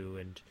to you,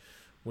 and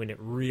when it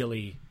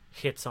really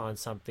hits on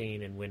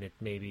something and when it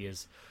maybe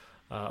is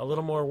a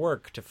little more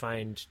work to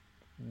find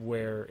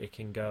where it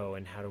can go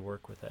and how to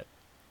work with it.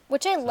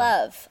 Which I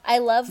love. I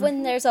love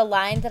when there's a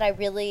line that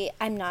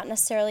I'm not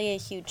necessarily a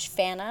huge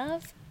fan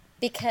of,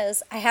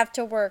 because I have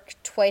to work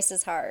twice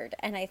as hard.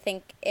 And I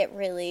think it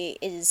really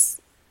is,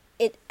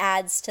 it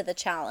adds to the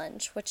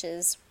challenge, which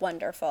is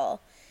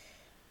wonderful.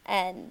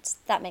 And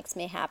that makes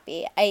me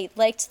happy. I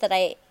liked that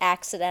I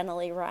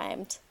accidentally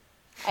rhymed.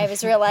 I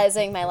was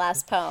realizing my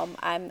last poem,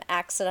 I'm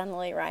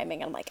accidentally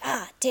rhyming. I'm like,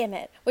 damn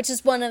it. Which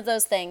is one of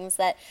those things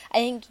that I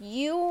think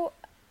you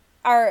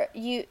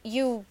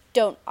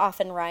don't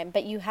often rhyme,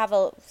 but you have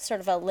a sort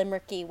of a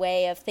limericky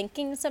way of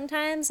thinking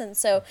sometimes, and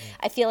so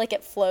I feel like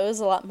it flows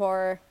a lot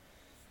more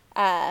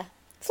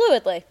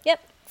fluidly.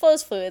 Yep,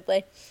 flows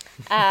fluidly.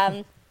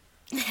 I'm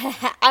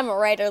a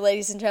writer,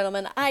 ladies and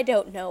gentlemen. I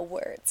don't know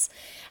words.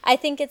 I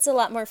think it's a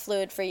lot more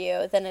fluid for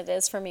you than it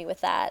is for me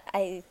with that.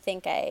 I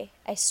think I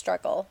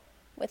struggle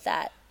with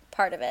that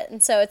part of it,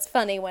 and so it's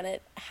funny when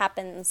it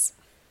happens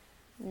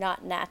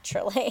not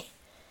naturally.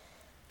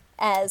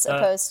 As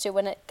opposed to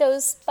when it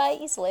goes by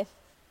easily.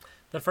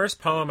 The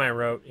first poem I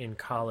wrote in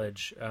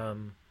college,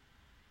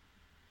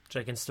 which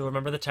I can still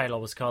remember the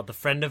title, was called "The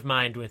Friend of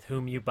Mine with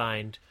Whom You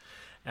Bind,"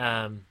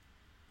 and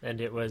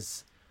it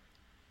was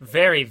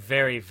very,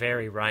 very,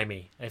 very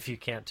rhymey, if you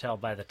can't tell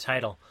by the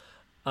title.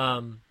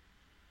 But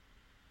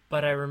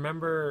I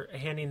remember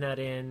handing that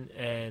in,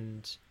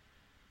 and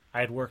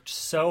I'd worked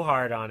so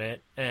hard on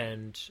it,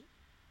 and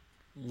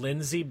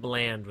Lindsay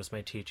Bland was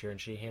my teacher,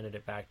 and she handed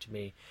it back to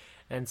me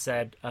and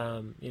said,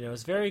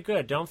 it's very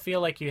good. Don't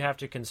feel like you have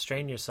to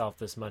constrain yourself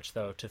this much,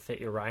 though, to fit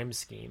your rhyme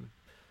scheme.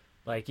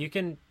 Like, you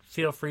can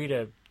feel free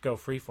to go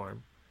freeform.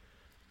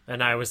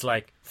 And I was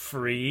like,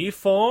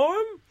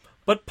 freeform?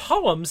 But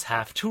poems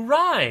have to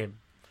rhyme.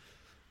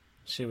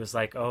 She was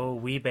like, oh,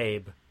 wee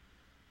babe,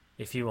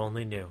 if you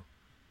only knew.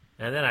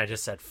 And then I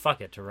just said,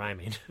 fuck it to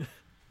rhyming.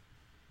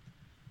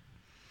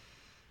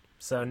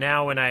 So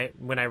now when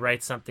I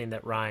write something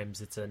that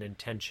rhymes, it's an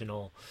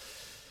intentional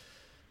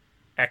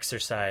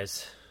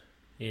exercise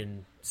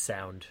in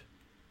sound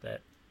that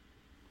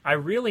I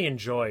really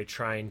enjoy,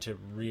 trying to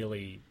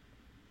really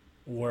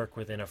work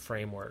within a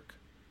framework.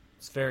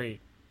 It's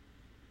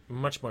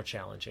much more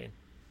challenging.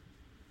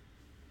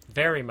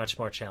 Very much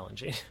more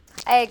challenging.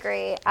 I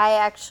agree. I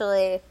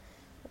actually,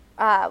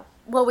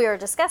 we were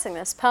discussing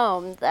this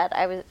poem that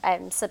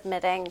I'm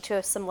submitting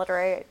to some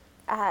literary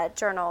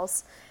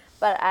journals,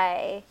 but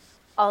I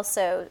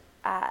also,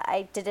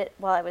 I did it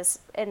while I was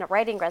in a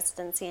writing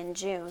residency in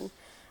June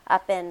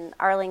up in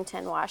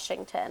Arlington,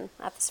 Washington,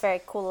 at this very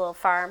cool little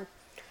farm.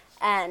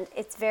 And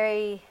it's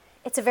a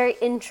very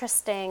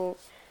interesting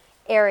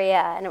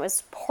area, and it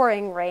was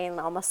pouring rain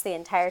almost the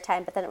entire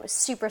time, but then it was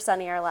super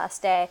sunny our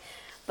last day.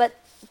 But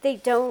they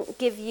don't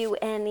give you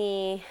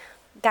any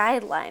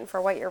guideline for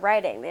what you're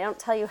writing. They don't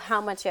tell you how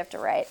much you have to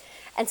write.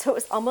 And so it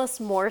was almost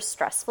more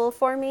stressful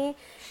for me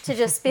to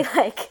just be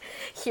like,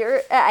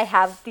 here, I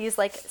have these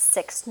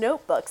 6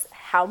 notebooks.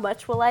 How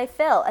much will I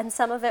fill? And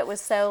some of it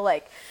was so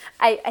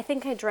I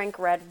think I drank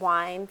red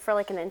wine for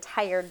an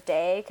entire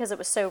day because it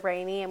was so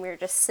rainy, and we were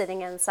just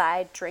sitting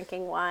inside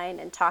drinking wine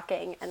and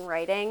talking and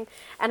writing.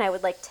 And I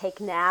would take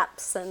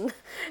naps, and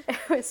it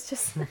was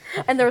just,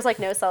 and there was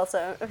no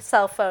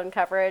cell phone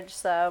coverage.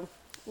 So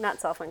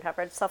not cell phone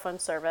coverage, cell phone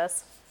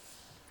service.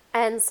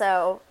 And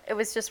so it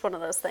was just one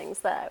of those things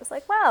that I was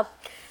like, wow,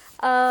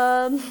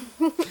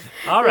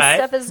 all right.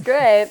 This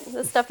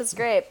stuff is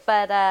great.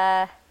 But,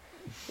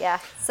 yeah,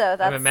 so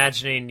that's... I'm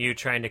imagining you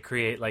trying to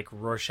create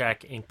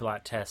Rorschach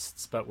inkblot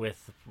tests, but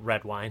with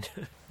red wine.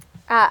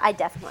 I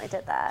definitely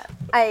did that.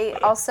 I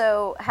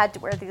also had to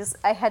wear these,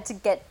 I had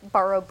to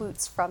borrow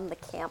boots from the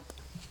camp.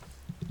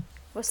 It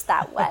was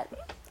that wet.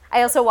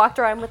 I also walked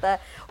around with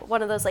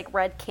one of those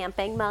red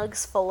camping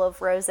mugs full of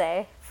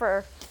rosé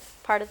for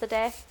part of the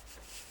day.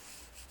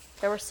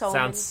 There were so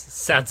many.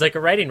 Sounds like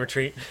a writing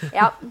retreat.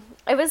 Yep.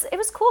 It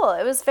was cool.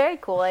 It was very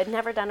cool. I'd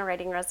never done a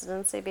writing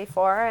residency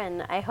before,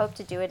 and I hope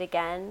to do it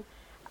again.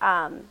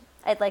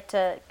 I'd like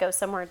to go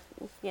somewhere,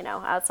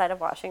 outside of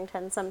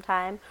Washington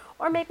sometime.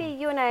 Or maybe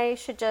you and I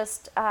should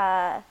just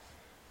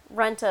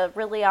rent a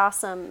really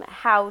awesome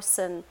house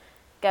and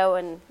go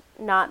and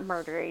not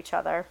murder each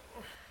other.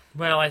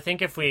 Well, I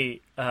think if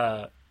we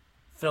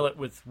fill it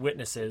with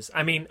witnesses,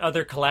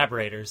 other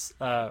collaborators,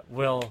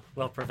 will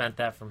prevent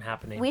that from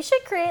happening. We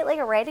should create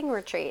a writing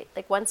retreat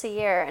once a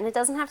year, and it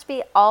doesn't have to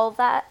be all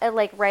that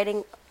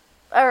writing,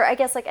 or I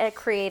guess a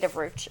creative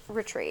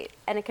retreat,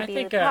 and it could be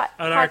an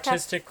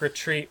artistic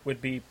retreat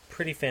would be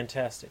pretty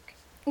fantastic.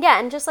 Yeah,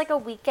 and just a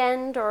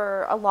weekend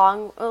or a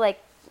long, or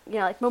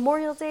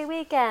Memorial Day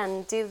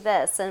weekend, do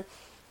this, and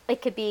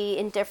it could be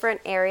in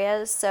different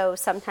areas. So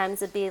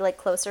sometimes it'd be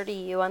closer to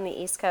you on the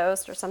East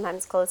Coast, or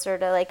sometimes closer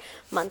to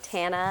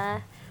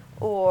Montana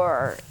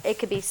or it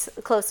could be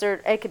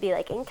closer. It could be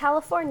like in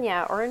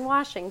California or in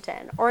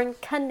Washington or in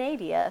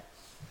Canada.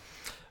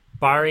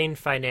 Barring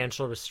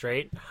financial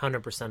restraint,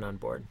 100% on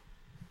board.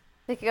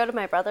 We could go to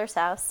my brother's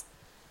house,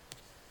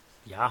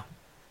 Yeah.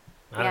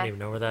 I don't even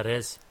know where that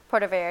is.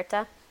 Puerto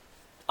Vallarta.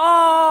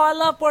 Oh, I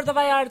love Puerto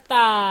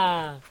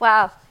Vallarta!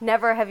 Wow,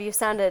 never have you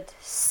sounded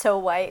so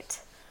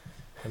white.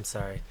 I'm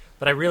sorry.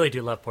 But I really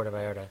do love Puerto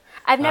Vallarta.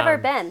 I've never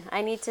been.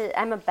 I need to.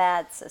 I'm a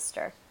bad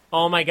sister.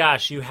 Oh my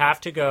gosh, you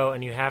have to go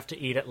and you have to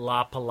eat at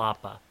La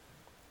Palapa.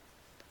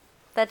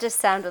 That just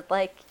sounded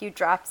like you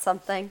dropped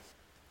something.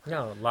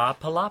 No, La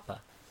Palapa.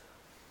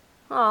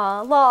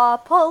 Aw, La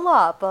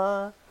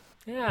Palapa.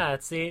 Yeah,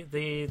 it's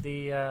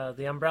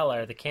the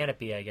umbrella or the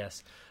canopy, I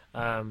guess.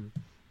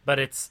 But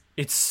it's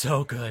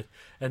so good,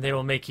 and they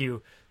will make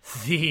you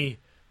the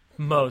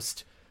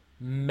most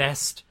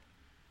messed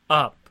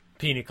up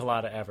pina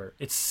colada ever.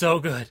 It's so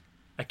good.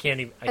 I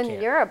can't.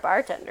 You're a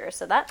bartender,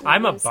 so that means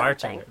I'm a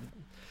bartender. Something.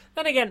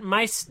 Then again,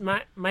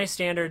 my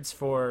standards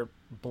for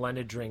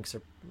blended drinks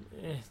are.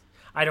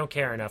 I don't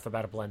care enough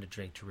about a blended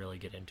drink to really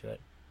get into it,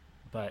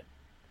 but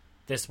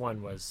this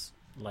one was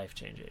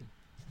life-changing.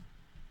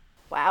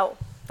 Wow,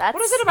 that's...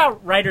 What is it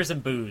about writers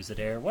and booze,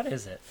 Adair? What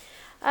is it?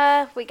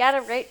 We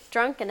gotta write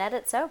drunk and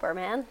edit sober,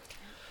 man.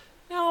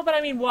 No, but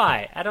I mean,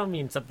 why? I don't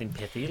mean something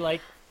pithy.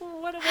 Like,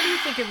 what do you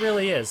think it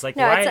really is? Like,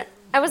 No, why?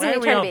 I wasn't why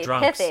even are we trying all to be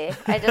drunks? pithy.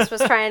 I just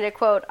was trying to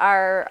quote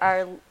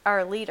our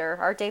leader,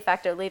 our de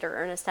facto leader,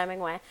 Ernest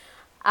Hemingway.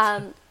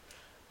 Oh,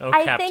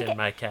 I Captain, think-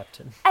 my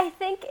Captain. I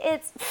think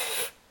it's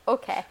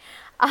okay.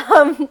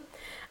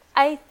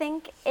 I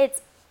think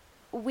it's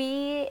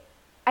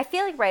I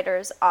feel like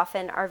writers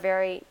often are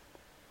very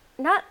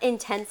not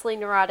intensely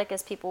neurotic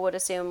as people would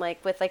assume,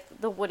 like with like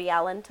the Woody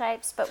Allen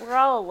types, but we're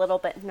all a little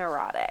bit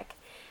neurotic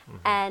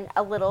and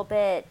a little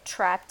bit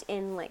trapped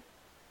in like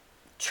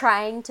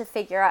trying to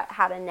figure out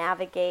how to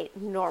navigate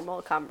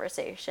normal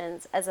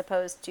conversations as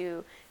opposed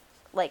to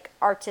like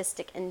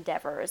artistic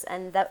endeavors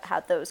and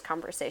how those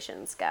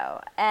conversations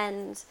go.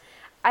 And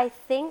I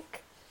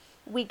think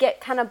we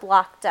get kind of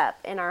blocked up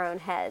in our own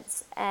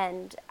heads,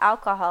 and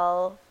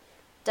alcohol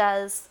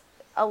does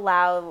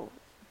allow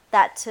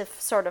that to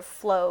sort of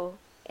flow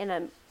in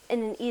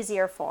an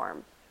easier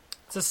form.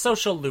 It's a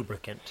social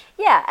lubricant.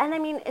 Yeah, and I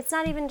mean, it's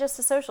not even just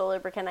a social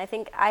lubricant. I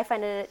think I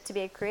find it to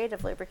be a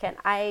creative lubricant.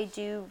 I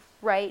do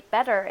write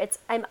better.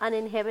 I'm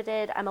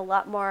uninhibited. I'm a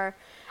lot more...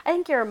 I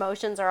think your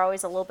emotions are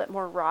always a little bit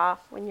more raw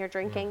when you're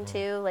drinking,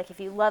 too. Like, if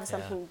you love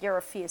something, you're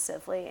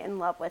effusively in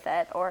love with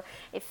it. Or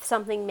if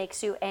something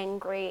makes you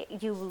angry,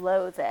 you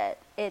loathe it.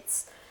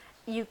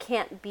 You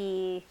can't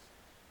be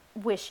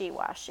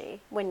wishy-washy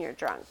when you're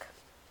drunk.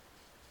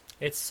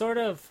 It's sort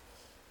of,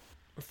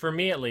 for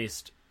me at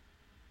least,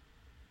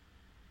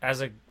 as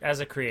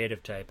a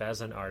creative type, as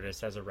an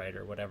artist, as a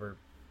writer, whatever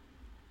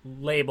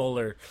label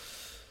or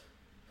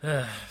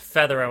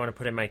feather I want to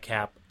put in my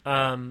cap,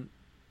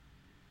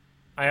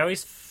 I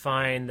always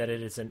find that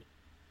it is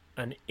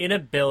an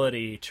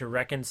inability to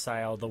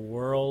reconcile the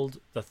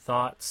world, the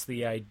thoughts,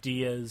 the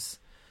ideas,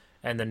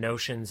 and the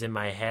notions in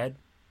my head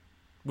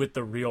with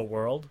the real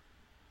world.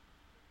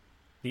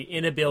 The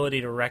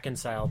inability to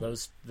reconcile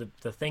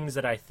the things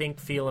that I think,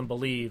 feel, and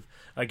believe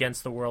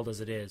against the world as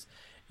it is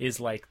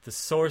like the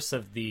source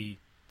of the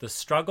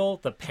struggle,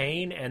 the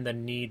pain, and the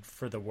need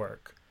for the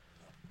work.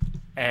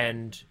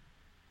 And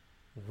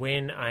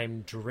when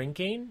I'm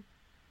drinking,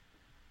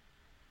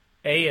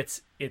 A,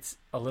 it's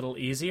a little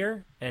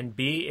easier, and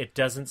B, it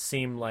doesn't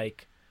seem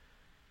like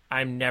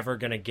I'm never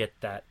going to get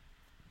that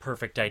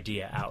perfect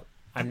idea out.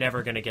 I'm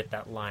never going to get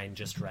that line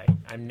just right.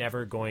 I'm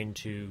never going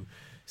to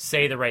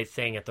say the right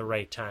thing at the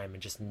right time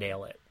and just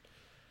nail it.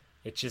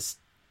 It just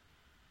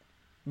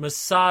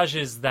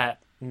massages that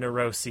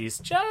neuroses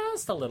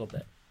just a little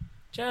bit.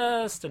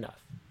 Just enough.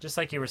 Just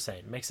like you were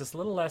saying. Makes us a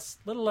little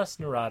less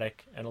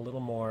neurotic and a little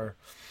more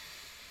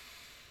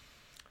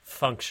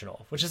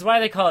functional, which is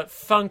why they call it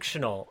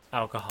functional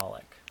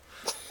alcoholic.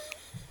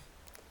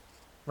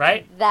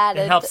 Right?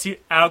 It helps you.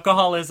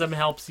 Alcoholism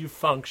helps you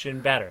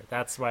function better.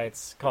 That's why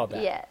it's called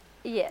that. Yeah.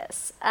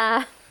 Yes.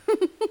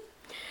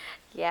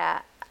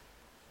 Yeah.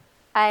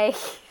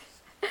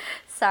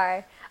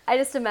 Sorry. I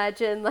just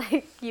imagine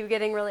like you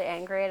getting really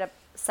angry at a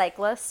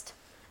cyclist,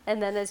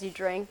 and then as you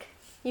drink,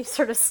 you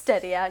sort of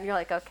steady out, and you're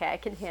like, okay, I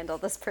can handle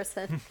this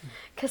person.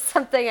 Because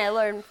something I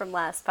learned from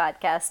last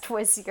podcast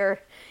was your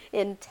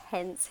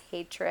intense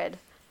hatred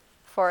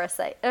for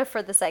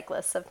the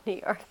cyclists of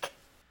New York.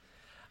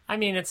 I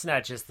mean, it's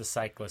not just the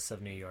cyclists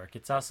of New York.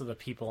 It's also the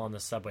people on the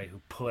subway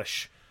who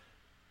push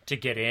to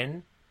get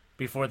in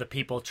before the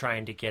people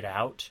trying to get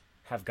out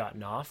have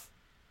gotten off.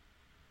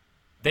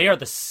 They are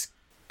the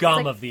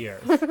scum of the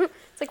earth.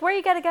 It's like, where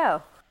you gotta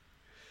go?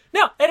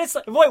 No, and it's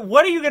like,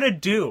 what are you going to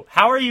do?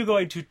 How are you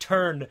going to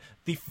turn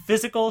the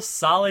physical,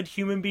 solid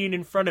human being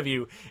in front of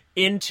you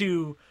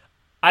into,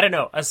 I don't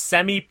know, a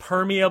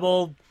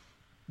semi-permeable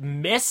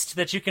mist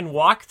that you can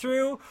walk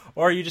through?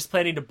 Or are you just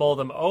planning to bowl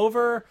them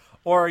over?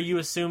 Or are you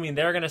assuming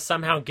they're going to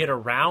somehow get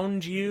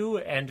around you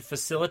and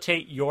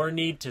facilitate your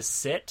need to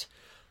sit?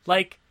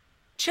 Like,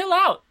 chill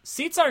out.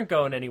 Seats aren't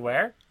going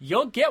anywhere.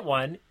 You'll get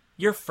one.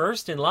 You're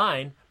first in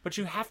line, but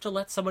you have to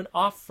let someone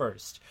off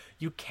first.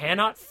 You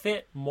cannot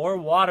fit more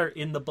water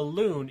in the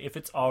balloon if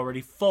it's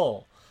already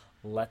full.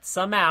 Let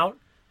some out,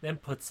 then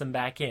put some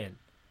back in.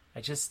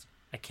 I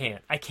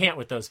can't. I can't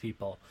with those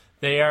people.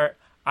 I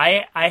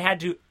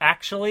had to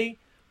actually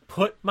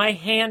put my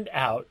hand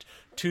out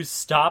to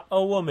stop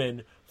a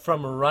woman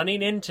from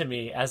running into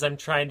me as I'm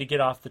trying to get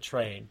off the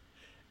train.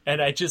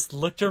 And I just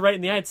looked her right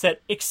in the eye and said,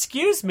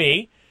 "Excuse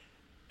me."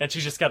 And she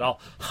just got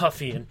all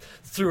huffy and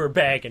threw her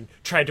bag and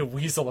tried to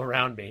weasel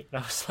around me.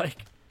 And I was like,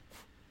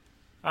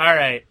 all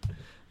right,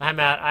 I'm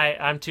out.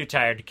 I'm too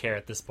tired to care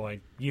at this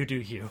point. You do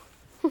you.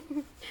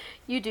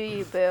 You do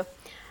you, boo.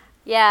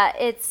 Yeah,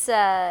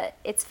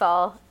 it's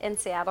fall in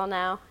Seattle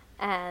now,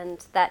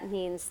 and that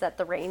means that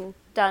the rain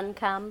done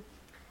come.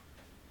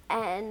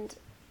 And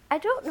I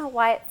don't know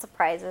why it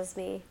surprises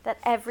me that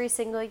every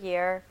single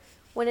year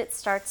when it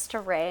starts to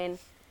rain,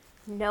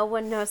 no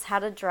one knows how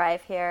to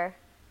drive here.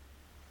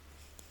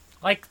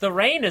 Like, the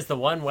rain is the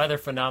one weather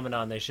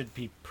phenomenon they should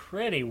be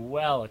pretty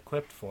well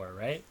equipped for,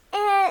 right?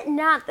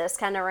 Not this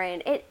kind of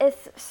rain.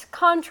 It's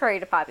contrary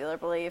to popular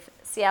belief.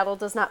 Seattle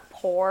does not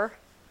pour,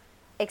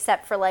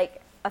 except for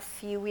like a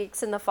few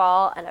weeks in the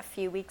fall and a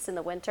few weeks in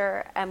the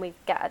winter, and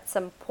we've got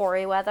some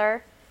poury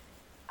weather.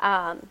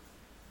 But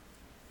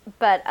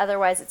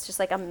otherwise, it's just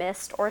like a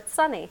mist or it's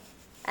sunny,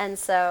 and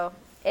so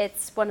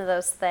it's one of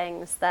those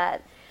things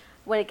that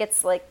when it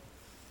gets when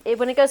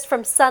it goes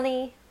from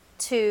sunny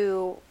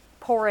to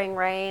pouring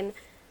rain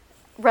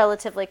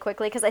relatively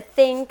quickly, because I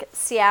think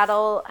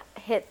Seattle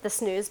hit the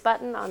snooze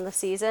button on the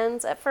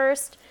seasons at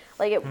first.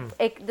 Like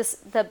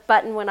the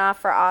button went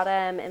off for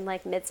autumn in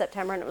like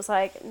mid-September, and it was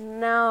like,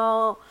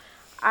 no,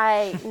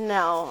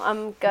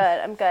 I'm good.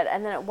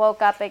 And then it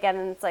woke up again,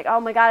 and it's like, oh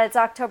my God, it's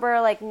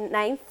October like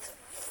 9th.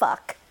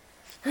 Fuck.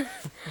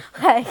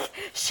 Like,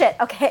 shit.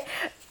 Okay.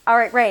 All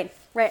right. Rain.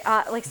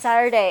 Like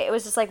Saturday, it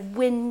was just like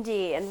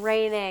windy and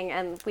raining,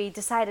 and we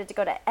decided to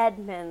go to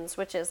Edmonds,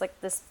 which is like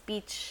this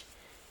beach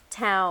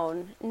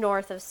town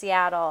north of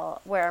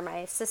Seattle where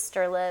my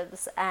sister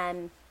lives,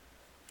 and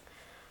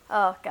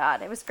oh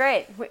God, it was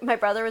great. My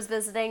brother was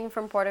visiting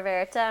from Puerto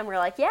Vallarta, and we're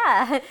like,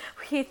 yeah,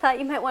 we thought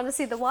you might want to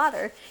see the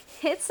water.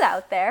 It's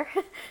out there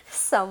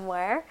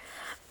somewhere.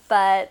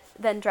 But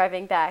then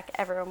driving back,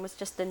 everyone was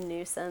just a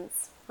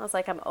nuisance. I was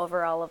like, I'm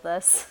over all of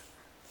this.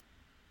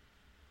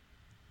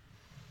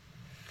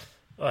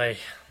 I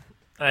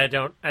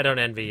don't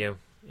envy you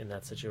in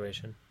that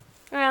situation.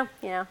 Well,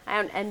 I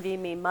don't envy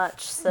me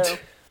much, so.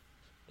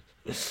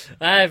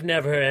 I've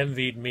never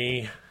envied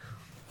me.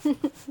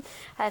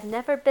 I've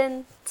never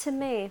been to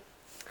me.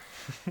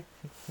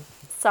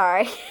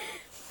 Sorry.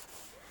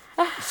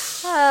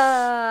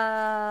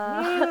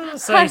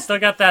 So you still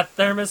got that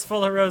thermos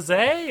full of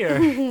rosé, or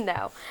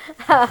no?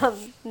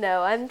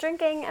 No, I'm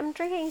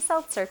drinking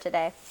seltzer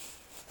today.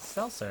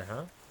 Seltzer,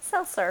 huh?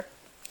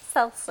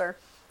 Seltzer.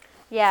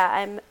 Yeah,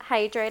 I'm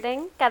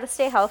hydrating. Gotta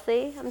stay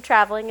healthy. I'm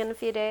traveling in a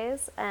few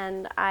days,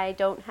 and I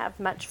don't have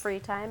much free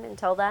time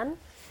until then.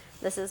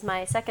 This is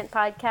my second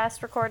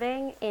podcast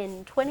recording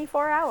in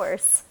 24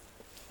 hours.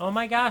 Oh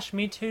my gosh,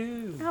 me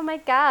too. Oh my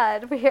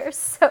God, we are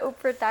so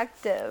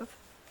productive.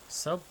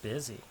 So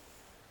busy.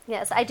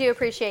 Yes, I do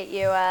appreciate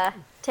you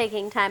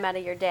taking time out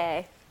of your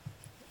day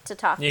to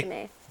talk to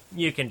me.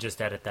 You can just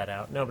edit that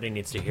out. Nobody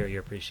needs to hear your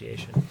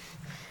appreciation.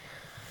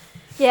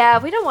 Yeah,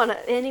 we don't want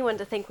anyone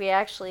to think we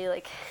actually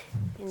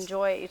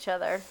enjoy each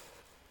other.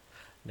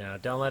 No,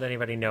 don't let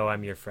anybody know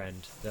I'm your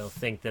friend. They'll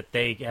think that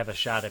they have a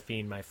shot at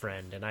being my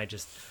friend, and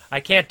I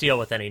can't deal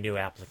with any new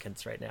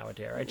applicants right now,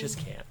 Adair. I just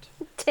can't.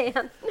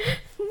 Dan,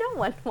 no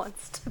one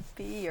wants to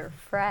be your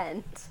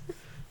friend.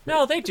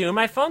 No, they do.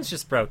 My phone's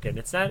just broken.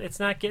 It's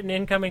not getting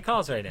incoming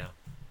calls right now.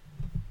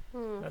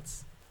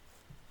 That's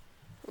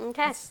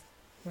okay.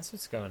 That's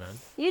what's going on.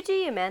 You do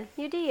you, man.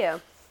 You do you.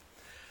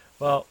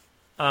 Well,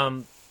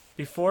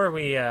 before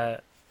we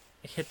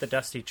hit the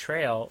dusty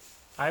trail,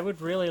 I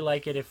would really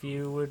like it if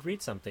you would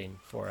read something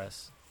for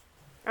us.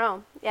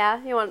 Oh,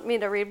 yeah? You want me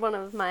to read one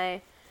of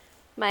my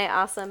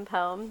awesome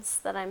poems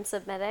that I'm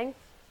submitting?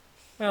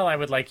 Well, I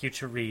would like you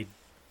to read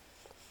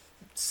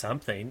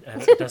something.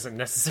 It doesn't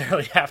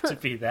necessarily have to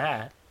be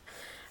that.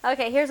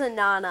 Okay, here's a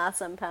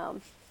non-awesome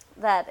poem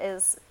that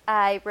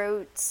I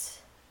wrote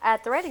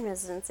at the writing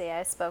residency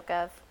I spoke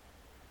of.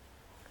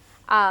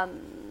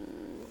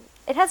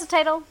 It has a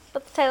title,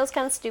 but the title's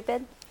kind of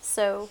stupid,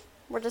 so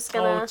we're just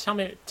gonna... Oh,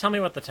 tell me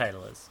what the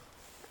title is.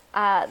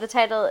 The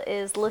title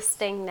is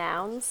Listing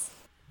Nouns.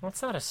 Well,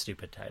 it's not a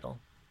stupid title.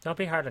 Don't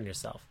be hard on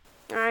yourself.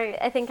 All right,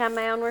 I think I'm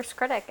my own worst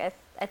critic.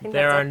 I think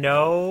there are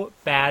no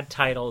bad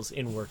titles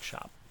in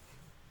Workshop.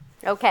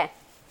 Okay.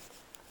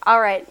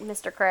 All right,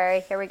 Mr.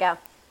 Crary, here we go.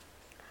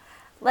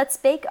 Let's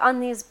bake on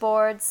these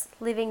boards,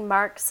 leaving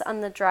marks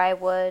on the dry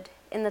wood,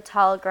 in the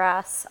tall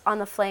grass, on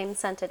the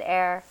flame-scented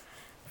air.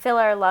 Fill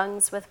our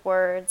lungs with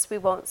words, we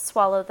won't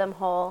swallow them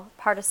whole.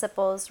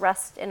 Participles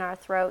rest in our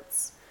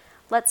throats.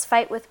 Let's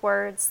fight with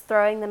words,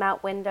 throwing them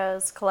out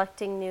windows,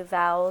 collecting new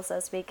vowels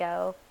as we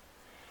go.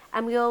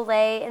 And we will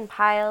lay in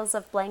piles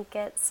of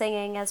blankets,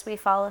 singing as we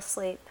fall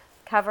asleep,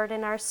 covered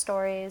in our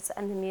stories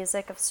and the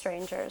music of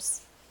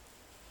strangers.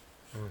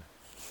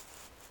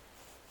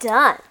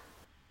 Done.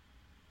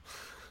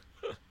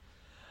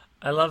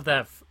 I love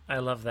that. I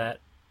love that.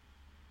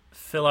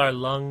 Fill our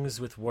lungs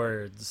with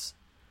words.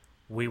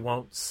 We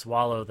won't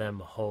swallow them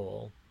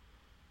whole.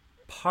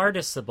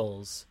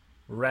 Participles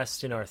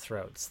rest in our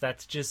throats.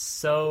 That's just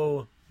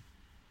so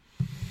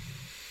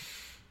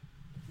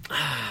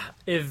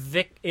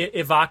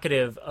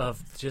evocative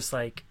of just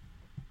like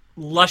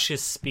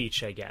luscious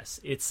speech, I guess.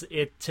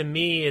 To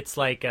me it's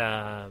like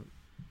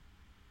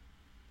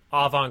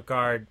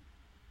avant-garde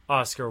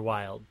Oscar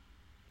Wilde.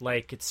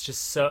 Like it's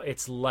just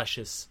it's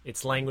luscious.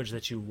 It's language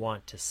that you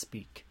want to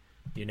speak,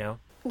 you know?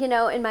 You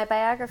know, in my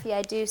biography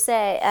I do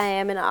say I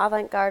am an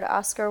avant-garde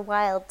Oscar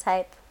Wilde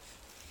type.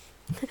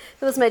 It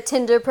was my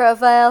Tinder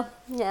profile.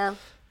 Yeah.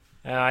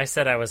 I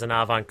said I was an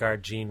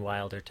avant-garde Gene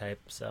Wilder type,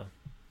 so.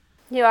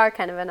 You are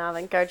kind of an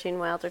avant-garde Gene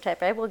Wilder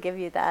type. I will give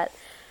you that.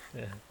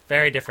 Yeah.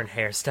 Very different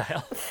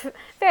hairstyle.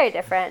 Very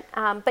different.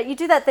 But you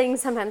do that thing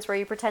sometimes where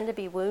you pretend to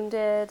be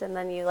wounded and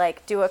then you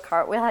like do a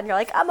cartwheel and you're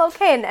like, I'm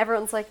okay. And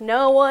everyone's like,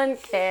 no one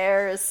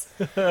cares.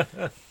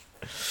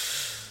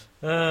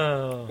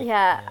 Oh.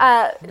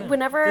 Yeah.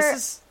 Whenever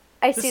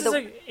I see this is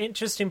an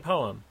interesting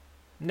poem.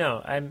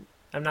 No, I'm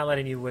not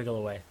letting you wiggle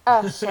away.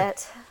 Oh,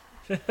 shit.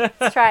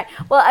 Let's try.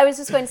 Well, I was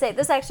just going to say,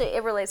 this actually,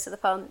 it relates to the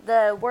poem.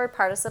 The word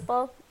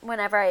participle,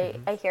 whenever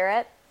I hear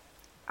it,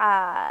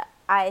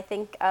 I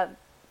think of,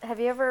 have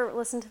you ever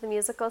listened to the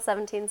musical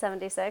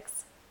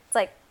 1776? It's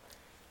like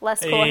Les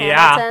Cool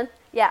Hamilton.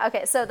 Yeah,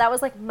 okay, so that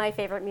was like my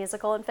favorite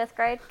musical in 5th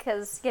grade,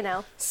 because, you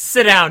know.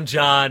 Sit down,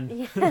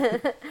 John.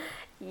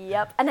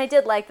 Yep. And I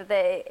did like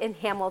that in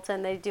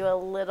Hamilton, they do a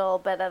little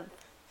bit of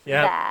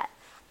that,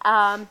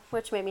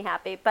 which made me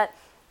happy. But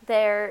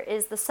there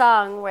is the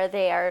song where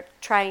they are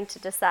trying to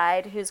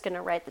decide who's going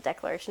to write the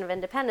Declaration of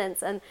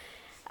Independence. And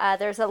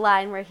there's a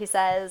line where he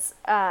says,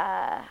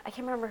 I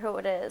can't remember who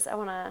it is.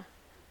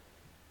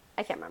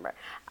 I can't remember.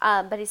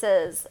 But he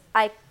says,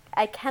 I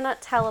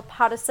cannot tell a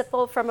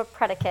participle from a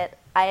predicate.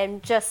 I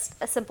am just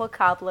a simple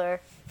cobbler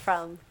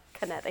from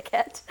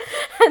Connecticut.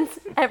 And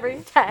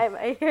every time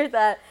I hear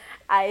that,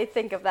 I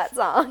think of that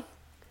song.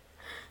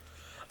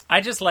 I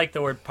just like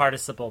the word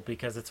participle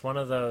because it's one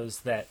of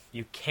those that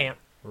you can't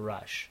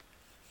rush.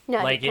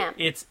 No, like you can't.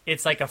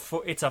 It's like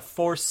it's a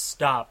forced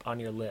stop on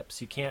your lips.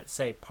 You can't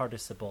say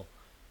participle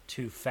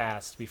too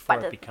fast before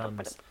it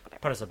becomes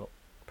participle.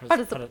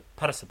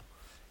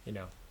 You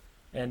know,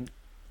 and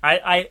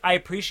I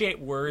appreciate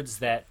words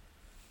that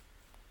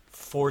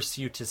force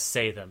you to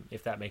say them,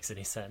 if that makes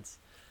any sense.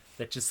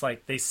 That just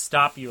like they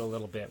stop you a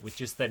little bit with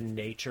just the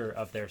nature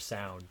of their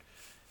sound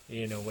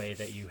in a way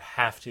that you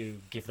have to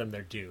give them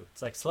their due.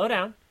 It's like, slow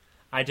down.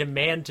 I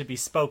demand to be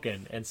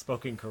spoken and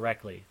spoken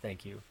correctly.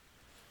 Thank you.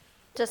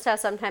 Just how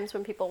sometimes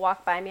when people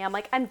walk by me, I'm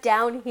like, I'm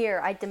down here.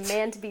 I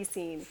demand to be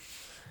seen.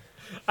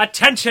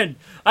 Attention!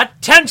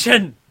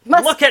 Attention!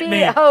 Must Look at be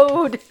me!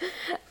 Owed.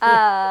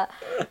 Yeah.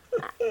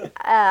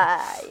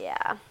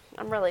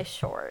 I'm really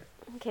short,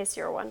 in case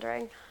you were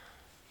wondering.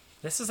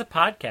 This is a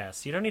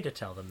podcast. You don't need to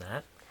tell them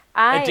that.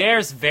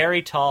 Adair's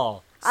very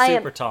tall.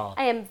 Super tall.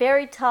 I am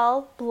very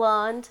tall,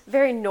 blonde,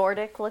 very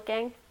Nordic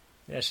looking.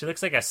 Yeah, she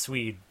looks like a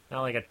Swede,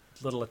 not like a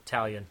little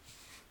Italian.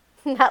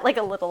 Not like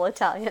a little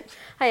Italian.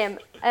 I'm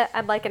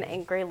like an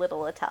angry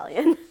little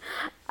Italian.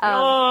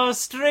 Oh,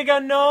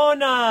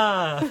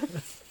 Striganona!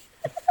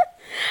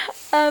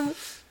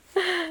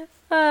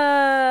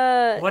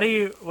 What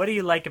do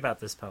you like about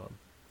this poem?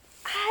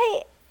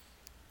 I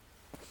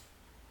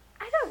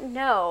don't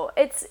know.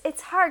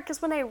 It's hard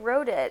because when I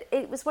wrote it,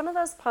 it was one of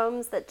those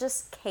poems that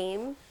just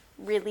came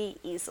really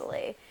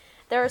easily.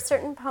 There are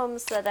certain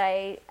poems that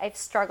I've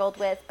struggled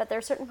with, but there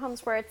are certain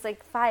poems where it's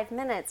like 5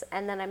 minutes,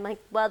 and then I'm like,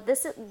 well,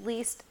 this at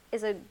least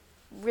is a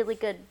really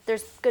good,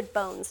 there's good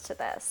bones to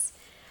this.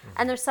 Mm-hmm.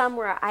 And there's some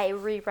where I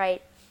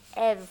rewrite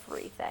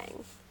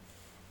everything.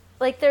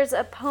 Like there's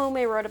a poem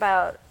I wrote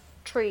about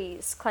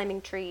trees,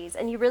 climbing trees,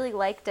 and you really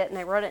liked it, and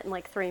I wrote it in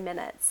like 3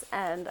 minutes,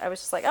 and I was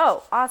just like,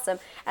 oh, awesome.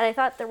 And I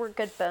thought there were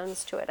good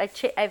bones to it.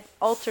 I've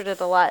altered it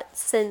a lot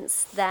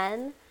since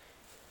then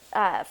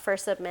for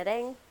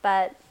submitting,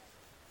 but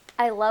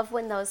I love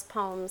when those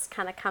poems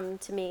kind of come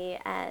to me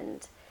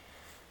and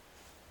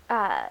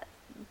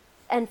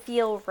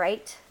feel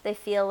right. They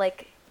feel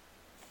like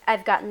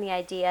I've gotten the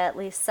idea at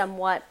least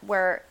somewhat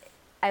where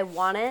I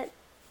want it.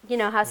 You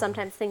know how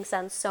sometimes things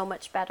sound so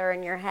much better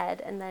in your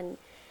head, and then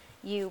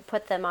you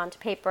put them onto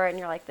paper and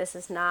you're like, this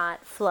is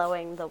not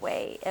flowing the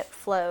way it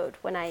flowed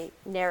when I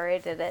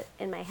narrated it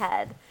in my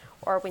head,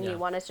 or when you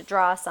wanted to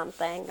draw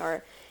something,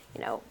 or,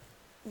 you know,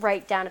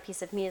 write down a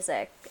piece of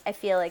music. I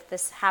feel like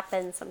this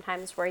happens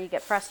sometimes where you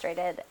get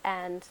frustrated,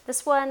 and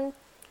this one,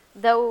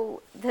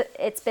 though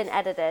it's been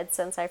edited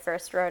since I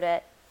first wrote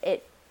it,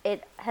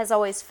 it has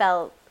always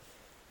felt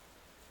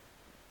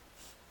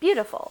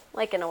beautiful,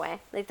 like in a way.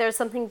 Like there's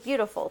something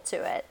beautiful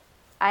to it.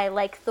 I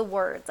like the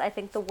words. I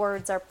think the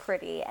words are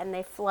pretty and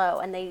they flow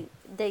and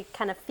they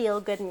kind of feel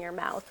good in your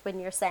mouth when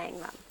you're saying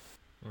them.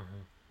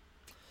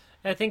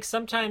 I think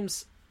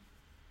sometimes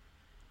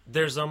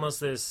there's almost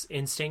this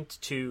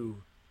instinct to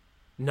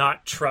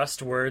not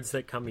trust words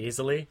that come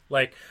easily.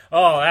 Like,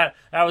 oh,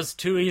 that was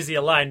too easy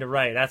a line to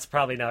write. That's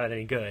probably not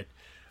any good.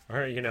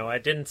 Or,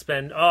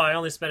 I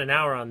only spent an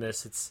hour on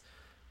this.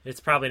 It's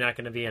probably not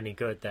going to be any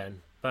good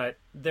then. But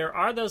there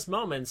are those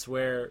moments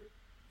where,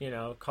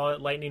 call it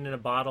lightning in a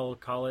bottle,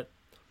 call it,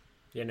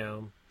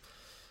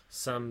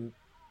 some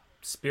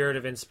spirit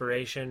of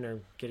inspiration or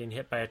getting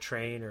hit by a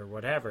train or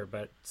whatever.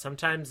 But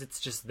sometimes it's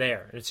just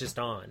there and it's just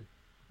on.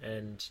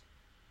 And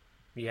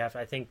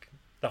I think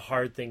the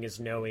hard thing is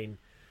knowing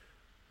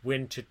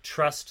when to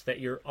trust that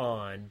you're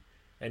on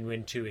and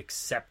when to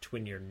accept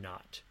when you're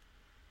not.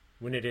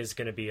 When it is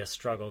going to be a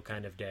struggle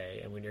kind of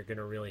day and when you're going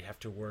to really have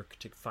to work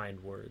to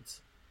find words.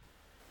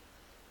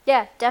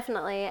 Yeah,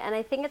 definitely. And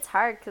I think it's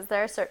hard because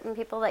there are certain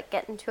people that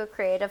get into a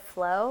creative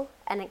flow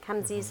and it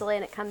comes easily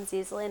and it comes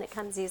easily and it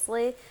comes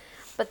easily.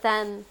 But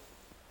then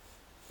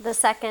the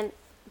second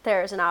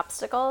there's an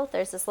obstacle,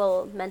 there's this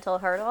little mental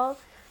hurdle,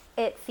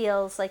 it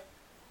feels like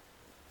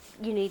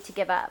you need to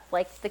give up.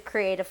 Like the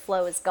creative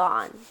flow is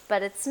gone.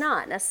 But it's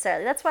not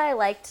necessarily. That's why I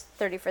liked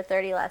 30 for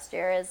 30 last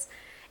year is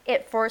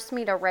it forced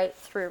me to write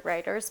through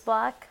writer's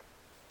block.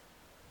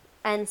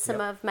 And some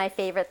of my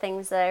favorite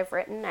things that I've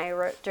written, I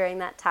wrote during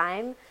that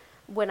time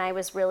when I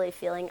was really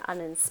feeling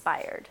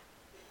uninspired.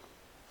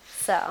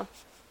 So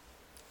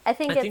I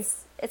think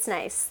it's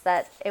nice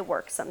that it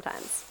works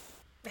sometimes.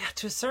 Yeah,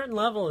 to a certain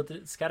level,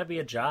 it's got to be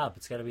a job.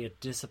 It's got to be a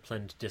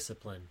disciplined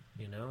discipline.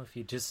 If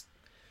you just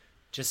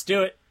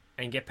do it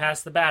and get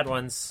past the bad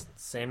ones,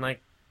 same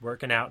like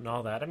working out and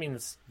all that. I mean,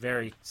 it's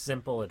very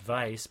simple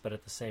advice, but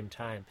at the same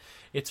time,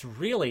 it's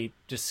really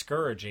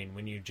discouraging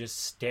when you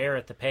just stare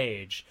at the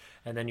page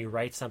and then you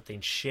write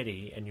something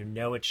shitty and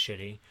it's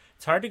shitty.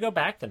 It's hard to go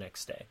back the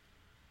next day.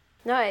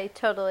 No, I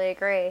totally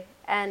agree.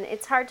 And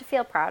it's hard to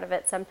feel proud of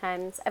it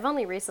sometimes. I've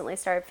only recently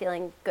started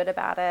feeling good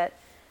about it.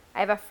 I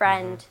have a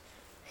friend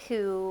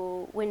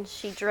who, when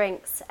she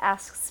drinks,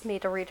 asks me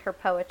to read her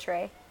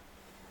poetry.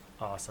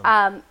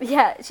 Awesome.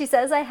 Yeah, she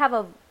says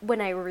when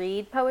I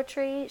read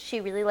poetry,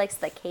 she really likes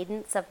the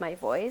cadence of my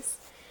voice.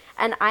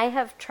 And I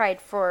have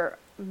tried for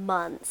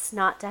months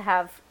not to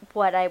have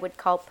what I would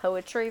call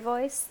poetry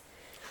voice,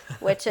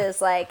 which is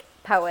like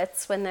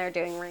poets, when they're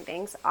doing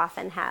readings,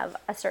 often have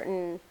a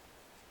certain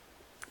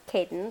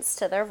cadence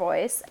to their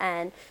voice.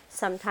 And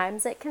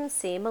sometimes it can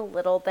seem a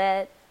little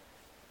bit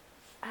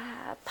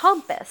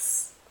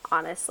pompous,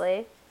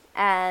 honestly.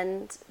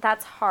 And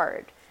that's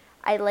hard.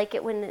 I like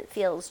it when it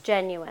feels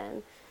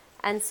genuine.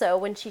 And so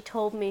when she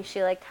told me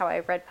she liked how I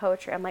read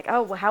poetry, I'm like,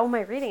 oh, well, how am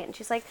I reading it? And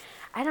she's like,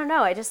 I don't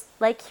know. I just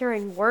like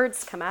hearing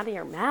words come out of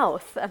your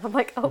mouth. And I'm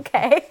like,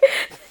 okay,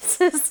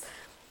 this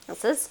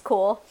is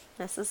cool.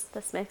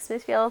 This makes me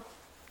feel,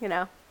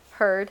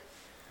 heard.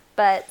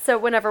 But so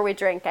whenever we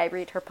drink, I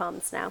read her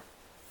poems now.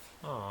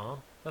 Aw,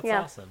 that's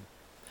awesome.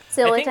 It's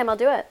the only time I'll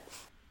do it.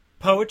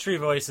 Poetry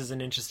voice is an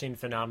interesting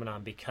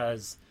phenomenon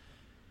because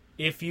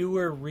if you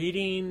were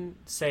reading,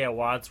 say, a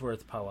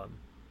Wordsworth poem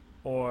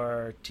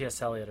or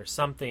T.S. Eliot or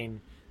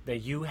something that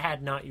you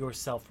had not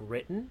yourself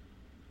written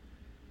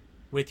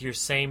with your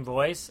same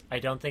voice, I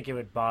don't think it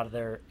would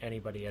bother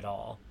anybody at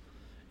all.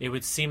 It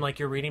would seem like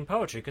you're reading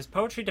poetry because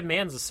poetry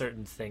demands a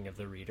certain thing of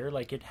the reader.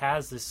 Like it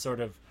has this sort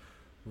of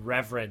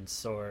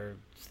reverence or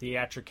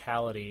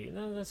theatricality.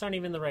 No, those aren't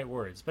even the right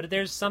words, but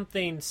there's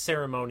something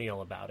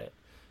ceremonial about it.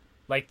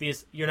 Like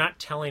these, you're not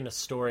telling a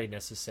story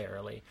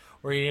necessarily,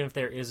 or even if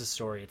there is a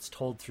story, it's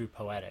told through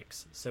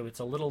poetics. So it's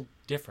a little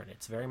different.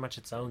 It's very much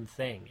its own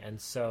thing.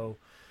 And so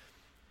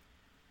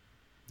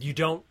you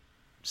don't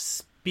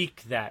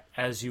speak that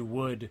as you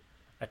would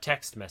a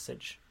text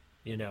message,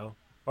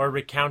 or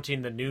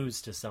recounting the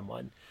news to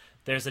someone.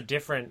 There's a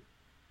different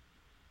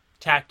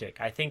tactic.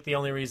 I think the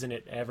only reason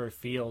it ever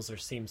feels or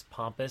seems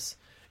pompous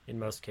in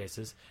most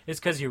cases is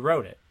because you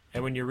wrote it.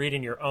 And when you're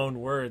reading your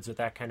own words with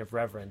that kind of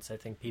reverence, I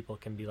think people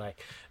can be like,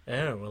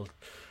 oh, well,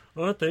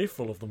 aren't they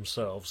full of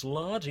themselves?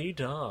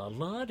 La-dee-da,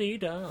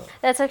 la-dee-da.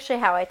 That's actually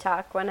how I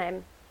talk when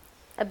I'm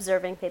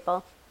observing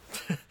people.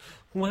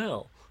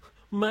 Well,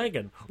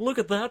 Megan, look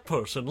at that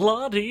person.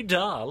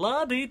 La-dee-da,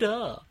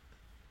 la-dee-da.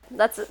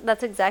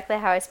 That's exactly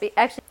how I speak.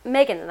 Actually,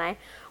 Megan and I,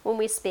 when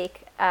we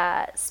speak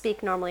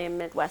normally in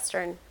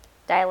Midwestern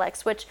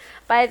dialects, which,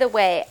 by the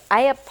way,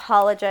 I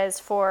apologize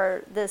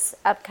for this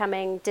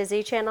upcoming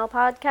Disney Channel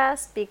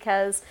podcast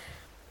because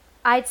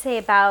I'd say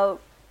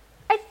about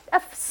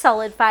a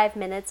solid 5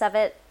 minutes of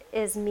it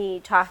is me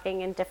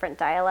talking in different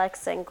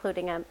dialects,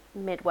 including a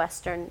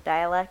Midwestern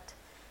dialect.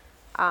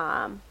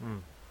 I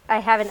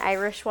have an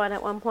Irish one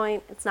at one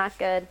point. It's not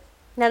good.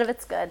 None of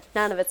it's good.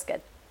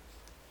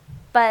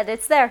 But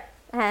it's there,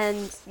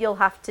 and you'll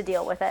have to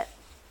deal with it.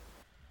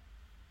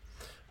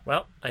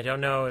 Well, I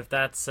don't know if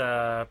that's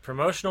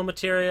promotional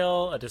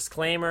material, a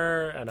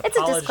disclaimer, an apology. It's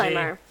a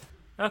disclaimer.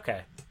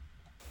 Okay.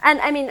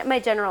 And, I mean, my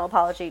general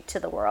apology to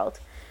the world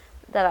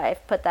that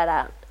I've put that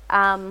out.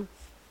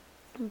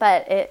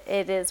 But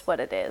it is what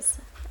it is.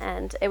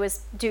 And it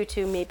was due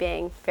to me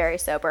being very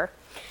sober.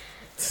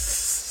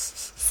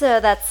 So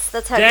that's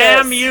how it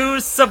Damn goes. you,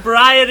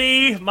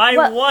 sobriety! My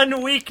Well-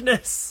 one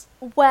weakness!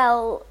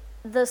 Well,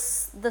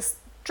 this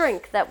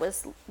drink that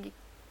was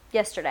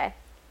yesterday,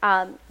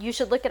 you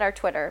should look at our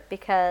Twitter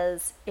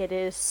because it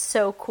is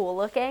so cool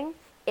looking.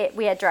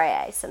 We had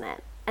dry ice in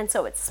it, and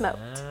so it's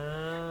smoked.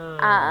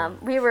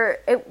 We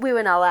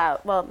went all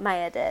out. Well,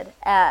 Maya did,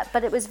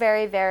 but it was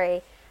very,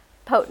 very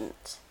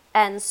potent.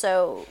 And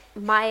so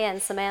Maya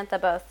and Samantha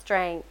both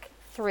drank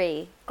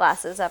 3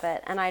 glasses of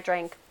it, and I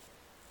drank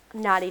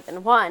not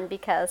even 1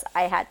 because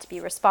I had to be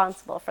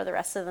responsible for the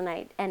rest of the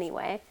night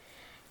anyway.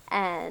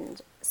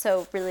 And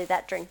so really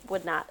that drink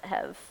would not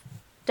have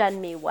done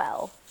me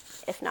well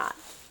if not.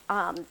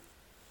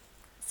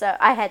 So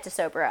I had to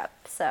sober up.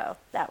 So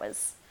that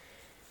was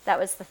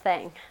the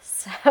thing.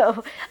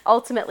 So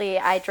ultimately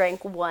I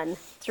drank 1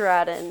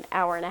 throughout an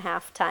hour and a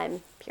half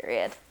time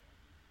period,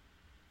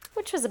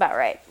 which was about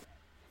right.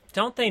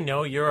 Don't they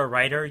know you're a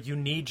writer? You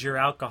need your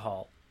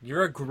alcohol.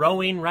 You're a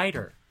growing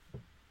writer.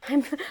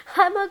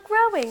 I'm a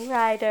growing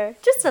writer,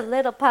 just a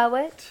little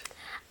poet.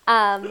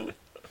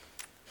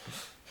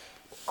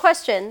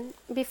 Question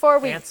before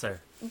we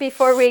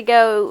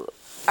go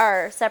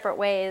our separate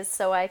ways,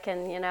 so I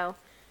can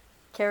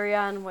carry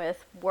on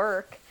with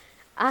work.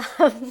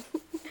 Is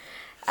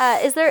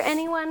there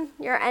anyone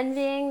you're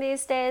envying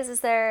these days? Is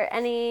there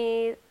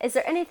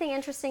anything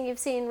interesting you've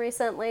seen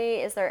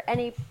recently? Is there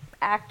any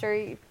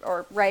actor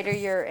or writer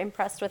you're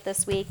impressed with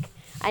this week?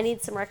 I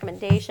need some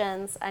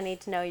recommendations. I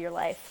need to know your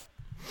life.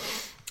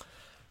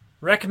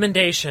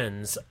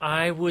 Recommendations.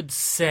 I would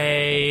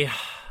say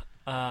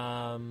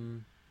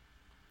Westworld.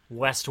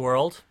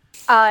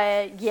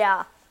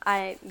 Yeah.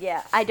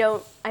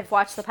 I've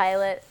watched the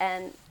pilot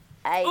and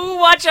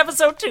watch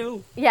episode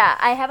 2. Yeah,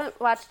 I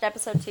haven't watched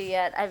episode 2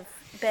 yet. I've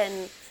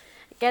been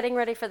getting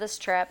ready for this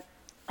trip,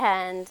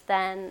 and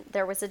then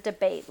there was a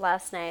debate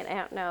last night. I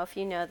don't know if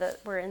you know that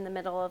we're in the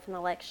middle of an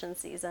election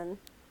season.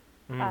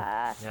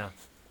 Yeah.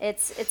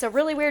 It's a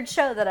really weird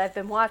show that I've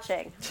been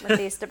watching with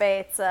these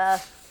debates.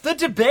 The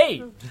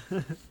debate!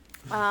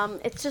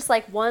 It's just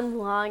like one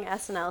long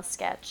SNL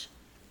sketch.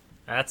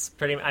 That's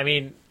pretty... I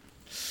mean,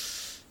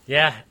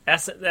 yeah,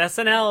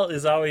 SNL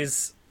is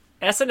always...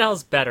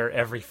 SNL's better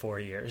every 4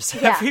 years.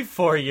 Yeah. Every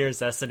 4 years,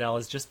 SNL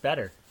is just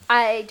better.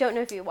 I don't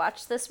know if you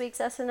watched this week's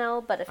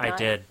SNL, but if not... I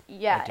did.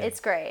 It's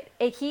great.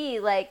 He,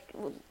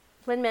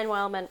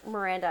 Lin-Manuel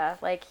Miranda,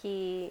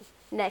 he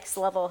next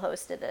level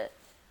hosted it.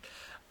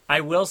 I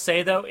will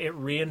say, though, it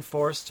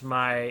reinforced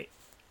my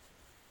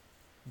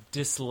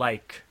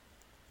dislike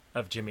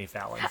of Jimmy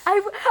Fallon.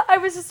 I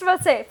was just about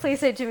to say, please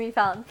say Jimmy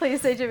Fallon.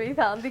 Please say Jimmy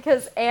Fallon,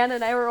 because Anne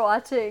and I were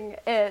watching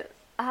it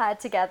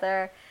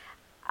together,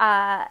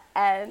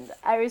 and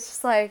I was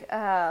just like,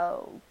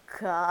 oh,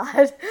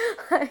 God.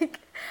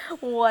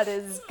 What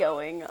is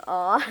going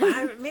on?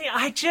 I mean,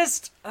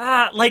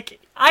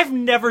 I've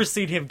never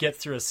seen him get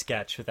through a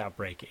sketch without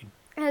breaking.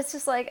 And it's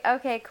just like,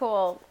 okay,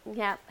 cool.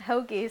 Yeah,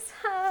 hoagies.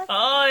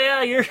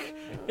 Oh, yeah,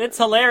 it's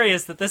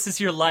hilarious that this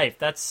is your life.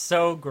 That's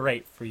so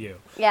great for you.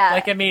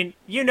 Yeah.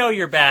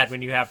 You're bad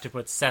when you have to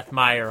put Seth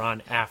Meyer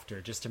on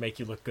after just to make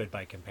you look good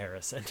by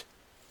comparison.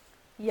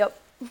 Yep.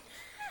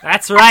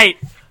 That's right.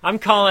 I'm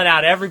calling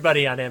out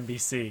everybody on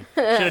NBC.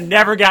 Should have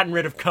never gotten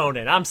rid of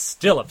Conan. I'm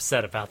still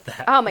upset about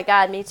that. Oh my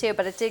God, me too.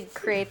 But it did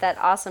create that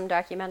awesome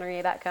documentary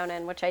about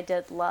Conan, which I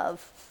did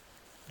love.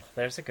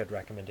 There's a good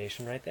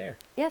recommendation right there.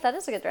 Yeah, that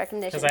is a good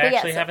recommendation. Because I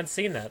actually haven't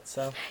seen that,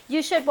 so...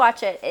 You should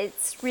watch it.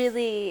 It's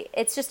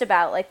just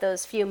about,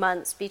 those few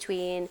months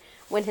between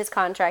when his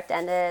contract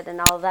ended and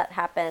all of that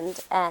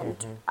happened, and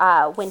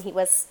when he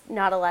was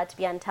not allowed to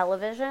be on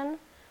television,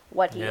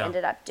 what he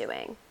ended up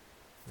doing.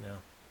 Yeah.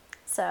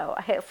 So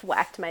I have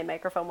whacked my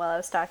microphone while I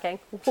was talking.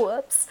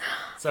 Whoops.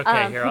 It's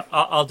okay. Here,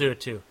 I'll do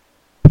it too.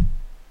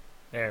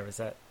 There, was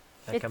that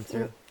come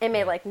through? It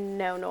made,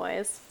 no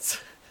noise.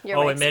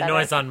 It made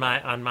noise on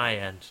my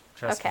end.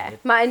 Trust me.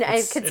 Mine,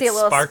 I could see a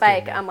little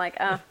spike. I'm like,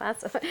 oh,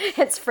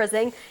 it's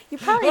frizzing. You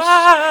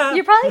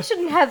probably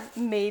shouldn't have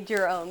made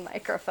your own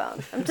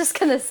microphone. I'm just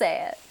gonna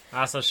say it. I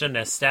also shouldn't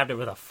have stabbed it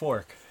with a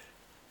fork.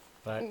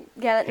 But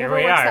yeah, that never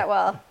works that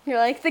well. You're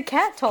like, the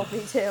cat told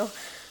me to.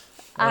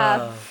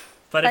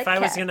 But if I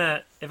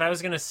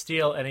was gonna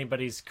steal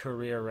anybody's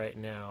career right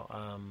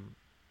now,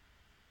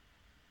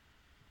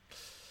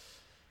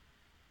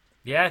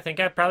 yeah, I think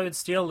I probably would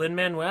steal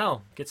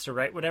Lin-Manuel. Gets to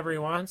write whatever he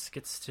wants,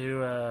 gets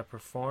to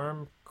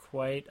perform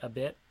quite a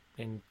bit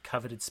in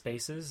coveted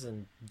spaces,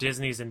 and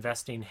Disney's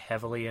investing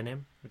heavily in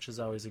him, which is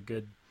always a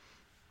good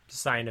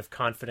sign of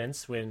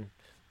confidence when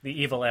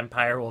the evil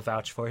empire will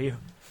vouch for you.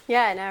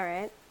 Yeah, I know,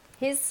 right?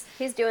 He's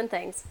doing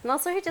things. And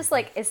also he just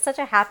is such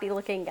a happy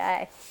looking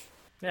guy.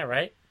 Yeah,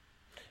 right?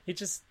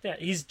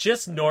 He's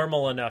just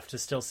normal enough to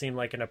still seem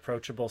like an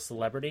approachable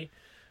celebrity,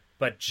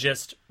 but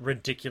just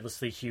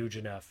ridiculously huge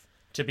enough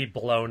to be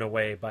blown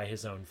away by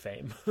his own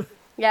fame.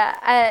 Yeah,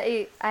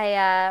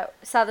 I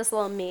saw this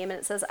little meme, and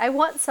it says, I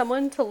want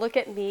someone to look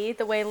at me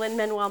the way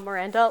Lin-Manuel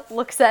Miranda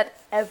looks at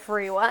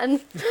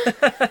everyone.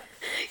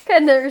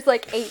 And there's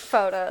 8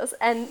 photos.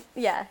 And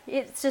yeah,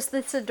 it's just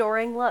this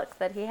adoring look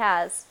that he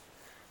has.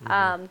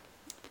 I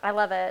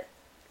love it.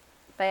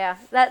 But yeah,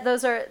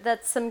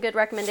 that's some good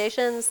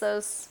recommendations.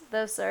 Those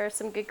are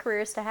some good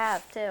careers to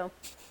have too.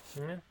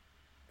 Yeah,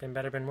 been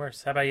better, been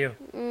worse. How about you?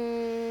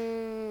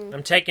 Mm,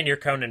 I'm taking your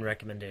Conan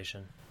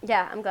recommendation.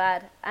 yeah, I'm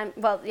glad.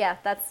 Yeah,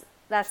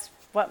 that's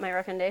what my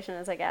recommendation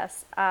is, I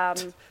guess.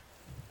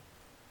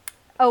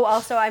 Oh,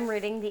 also, I'm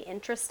reading The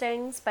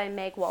Interestings by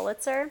Meg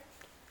Wolitzer.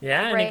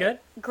 Yeah, any good?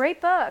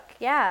 Great book.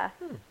 Yeah,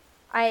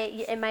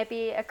 it might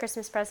be a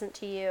Christmas present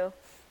to you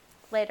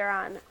later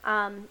on.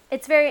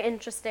 It's very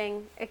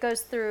interesting. It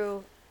goes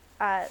through.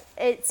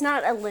 It's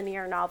not a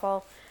linear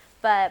novel,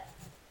 but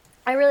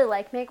I really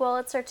like Meg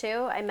Wolitzer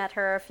too. I met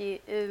her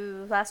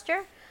last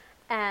year,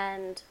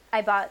 and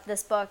I bought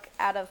this book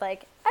out of I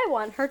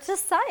want her to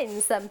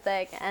sign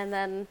something, and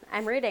then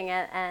I'm reading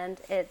it, and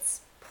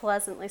it's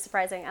pleasantly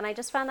surprising. And I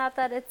just found out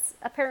that it's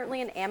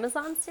apparently an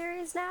Amazon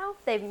series now.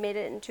 They've made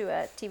it into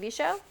a TV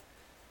show,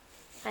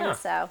 and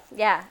so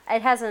yeah,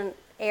 it hasn't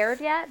aired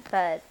yet,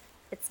 but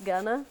it's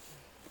gonna.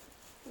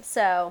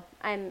 So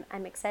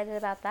I'm excited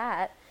about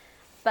that.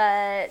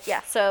 But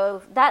yeah,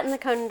 so that and the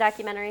Conan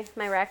documentary,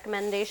 my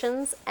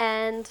recommendations.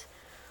 And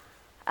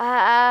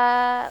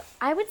I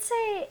would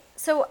say,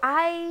 so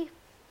I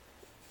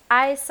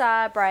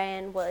saw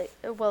Brian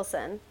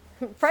Wilson.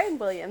 Brian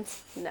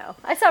Williams? No.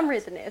 I saw him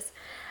read the news.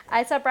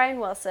 I saw Brian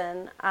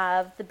Wilson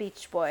of the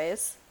Beach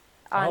Boys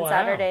on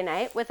Saturday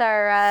night with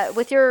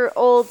with your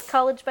old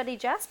college buddy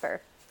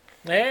Jasper.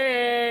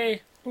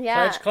 Hey!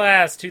 Yeah. Pledge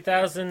class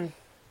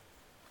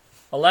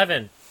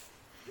 2011.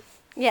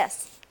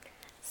 Yes.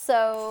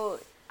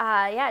 So,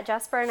 yeah,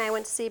 Jasper and I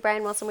went to see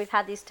Brian Wilson. We've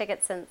had these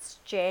tickets since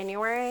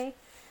January,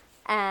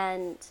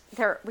 and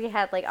we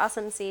had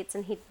awesome seats.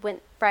 And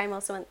Brian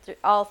Wilson went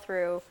all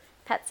through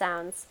Pet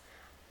Sounds.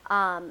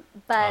 Awesome.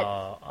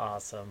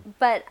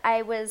 But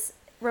I was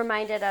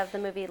reminded of the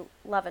movie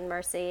Love and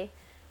Mercy,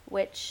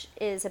 which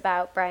is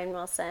about Brian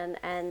Wilson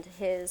and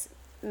his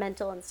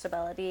mental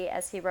instability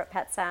as he wrote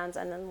Pet Sounds,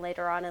 and then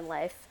later on in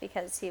life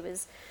because he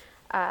was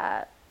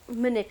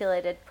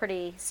manipulated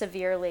pretty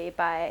severely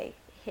by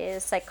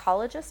his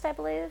psychologist, I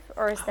believe,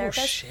 or his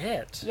therapist. Oh,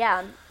 shit.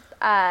 Yeah.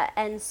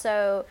 And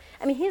so,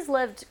 I mean, he's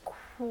lived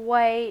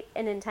quite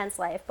an intense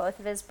life. Both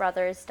of his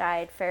brothers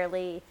died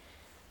fairly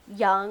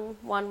young.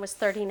 One was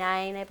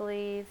 39, I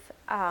believe.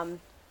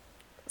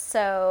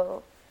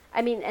 So,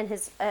 I mean, and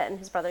his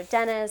brother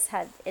Dennis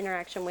had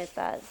interaction with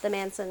the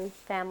Manson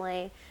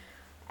family.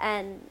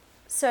 And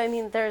so, I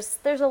mean, there's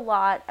a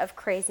lot of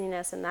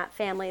craziness in that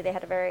family. They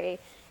had a very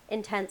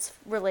intense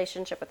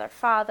relationship with their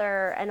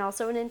father, and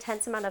also an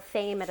intense amount of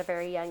fame at a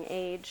very young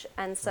age.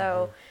 And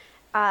so,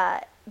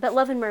 but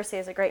Love and Mercy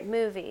is a great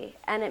movie,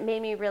 and it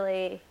made me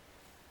really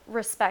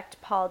respect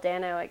Paul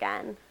Dano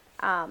again.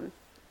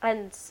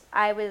 And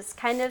I was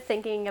kind of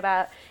thinking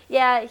about,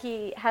 yeah,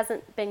 he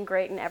hasn't been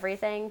great in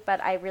everything, but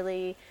I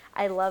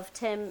loved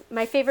him.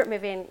 My favorite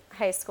movie in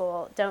high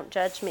school, don't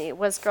judge me,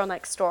 was Girl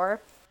Next Door,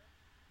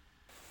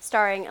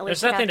 starring Alicia.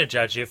 There's nothing to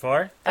judge you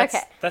for.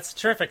 That's a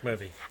terrific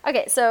movie.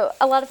 Okay, so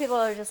a lot of people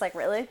are just like,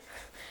 really?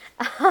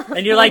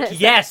 And you're like,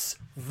 yes,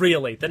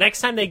 really. The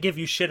next time they give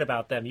you shit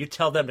about them, you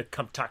tell them to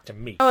come talk to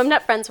me. Oh, I'm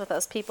not friends with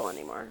those people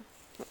anymore.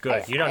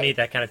 Good. You don't need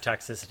that kind of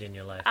toxicity in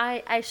your life.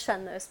 I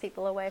shun those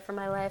people away from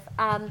my life.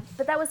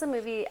 But that was a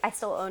movie. I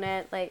still own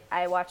it.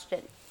 I watched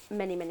it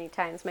many, many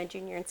times my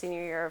junior and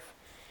senior year of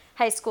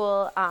high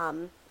school,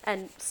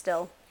 and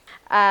still.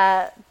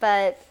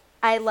 But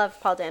I loved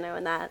Paul Dano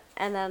in that.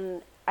 And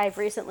then I've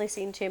recently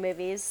seen two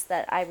movies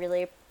that I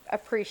really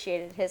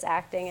appreciated his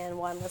acting in.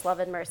 One was Love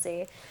and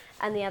Mercy,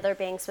 and the other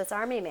being Swiss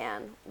Army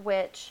Man,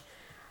 which,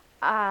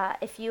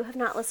 if you have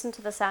not listened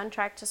to the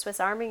soundtrack to Swiss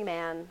Army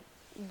Man,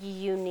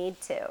 you need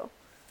to.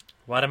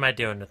 What am I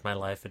doing with my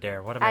life,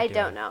 Adair? What am I doing?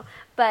 I don't know.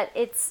 But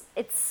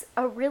it's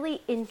a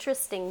really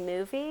interesting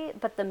movie,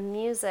 but the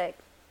music,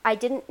 I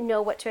didn't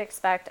know what to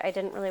expect. I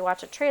didn't really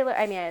watch a trailer.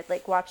 I mean, I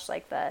watched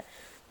the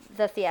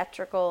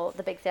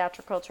big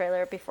theatrical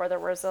trailer before there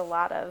was a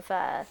lot of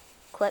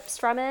clips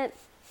from it.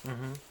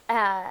 Mm-hmm.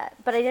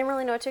 But I didn't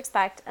really know what to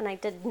expect, and I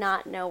did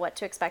not know what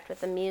to expect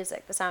with the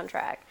music, the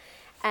soundtrack.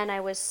 And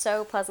I was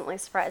so pleasantly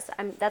surprised.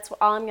 That's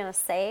all I'm going to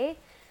say,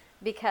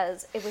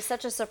 because it was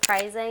such a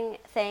surprising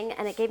thing,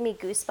 and it gave me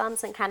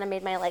goosebumps and kind of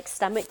made my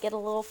stomach get a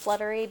little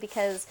fluttery,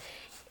 because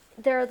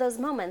there are those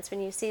moments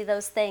when you see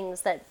those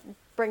things that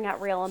bring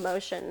out real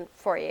emotion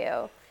for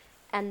you.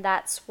 And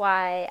that's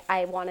why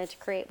I wanted to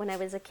create when I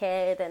was a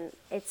kid, and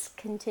it's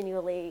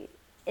continually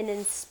an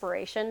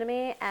inspiration to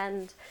me.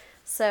 And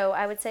so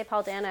I would say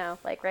Paul Dano,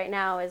 right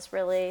now, is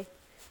really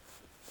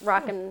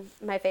rocking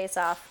my face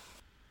off.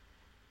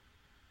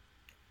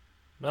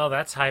 Well,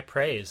 that's high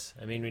praise.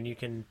 I mean, when you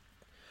can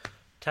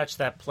touch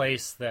that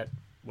place that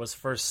was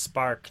first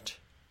sparked,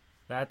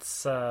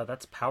 that's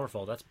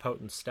powerful. That's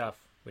potent stuff.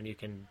 When you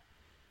can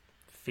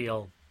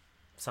feel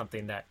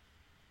something that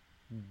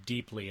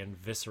deeply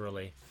and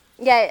viscerally.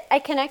 Yeah, I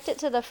connect it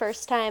to the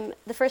first time.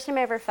 The first time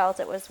I ever felt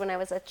it was when I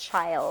was a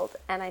child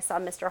and I saw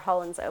Mr.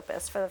 Holland's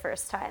Opus for the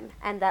first time.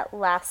 And that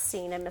last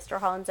scene in Mr.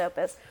 Holland's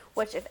Opus,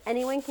 which if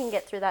anyone can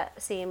get through that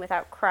scene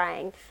without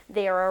crying,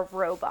 they are a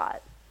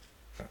robot.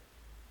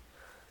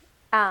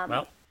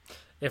 Well,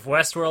 if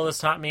Westworld has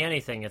taught me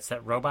anything, it's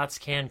that robots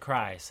can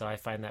cry, so I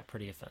find that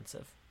pretty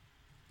offensive.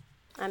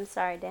 I'm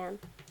sorry, Dan.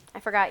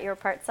 I forgot you were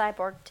part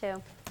cyborg,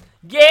 too.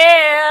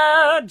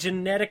 Yeah!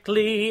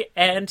 Genetically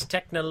and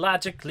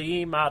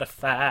technologically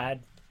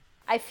modified.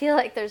 I feel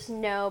like there's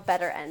no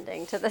better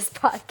ending to this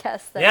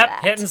podcast than Yep,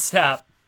 that. hit and stop.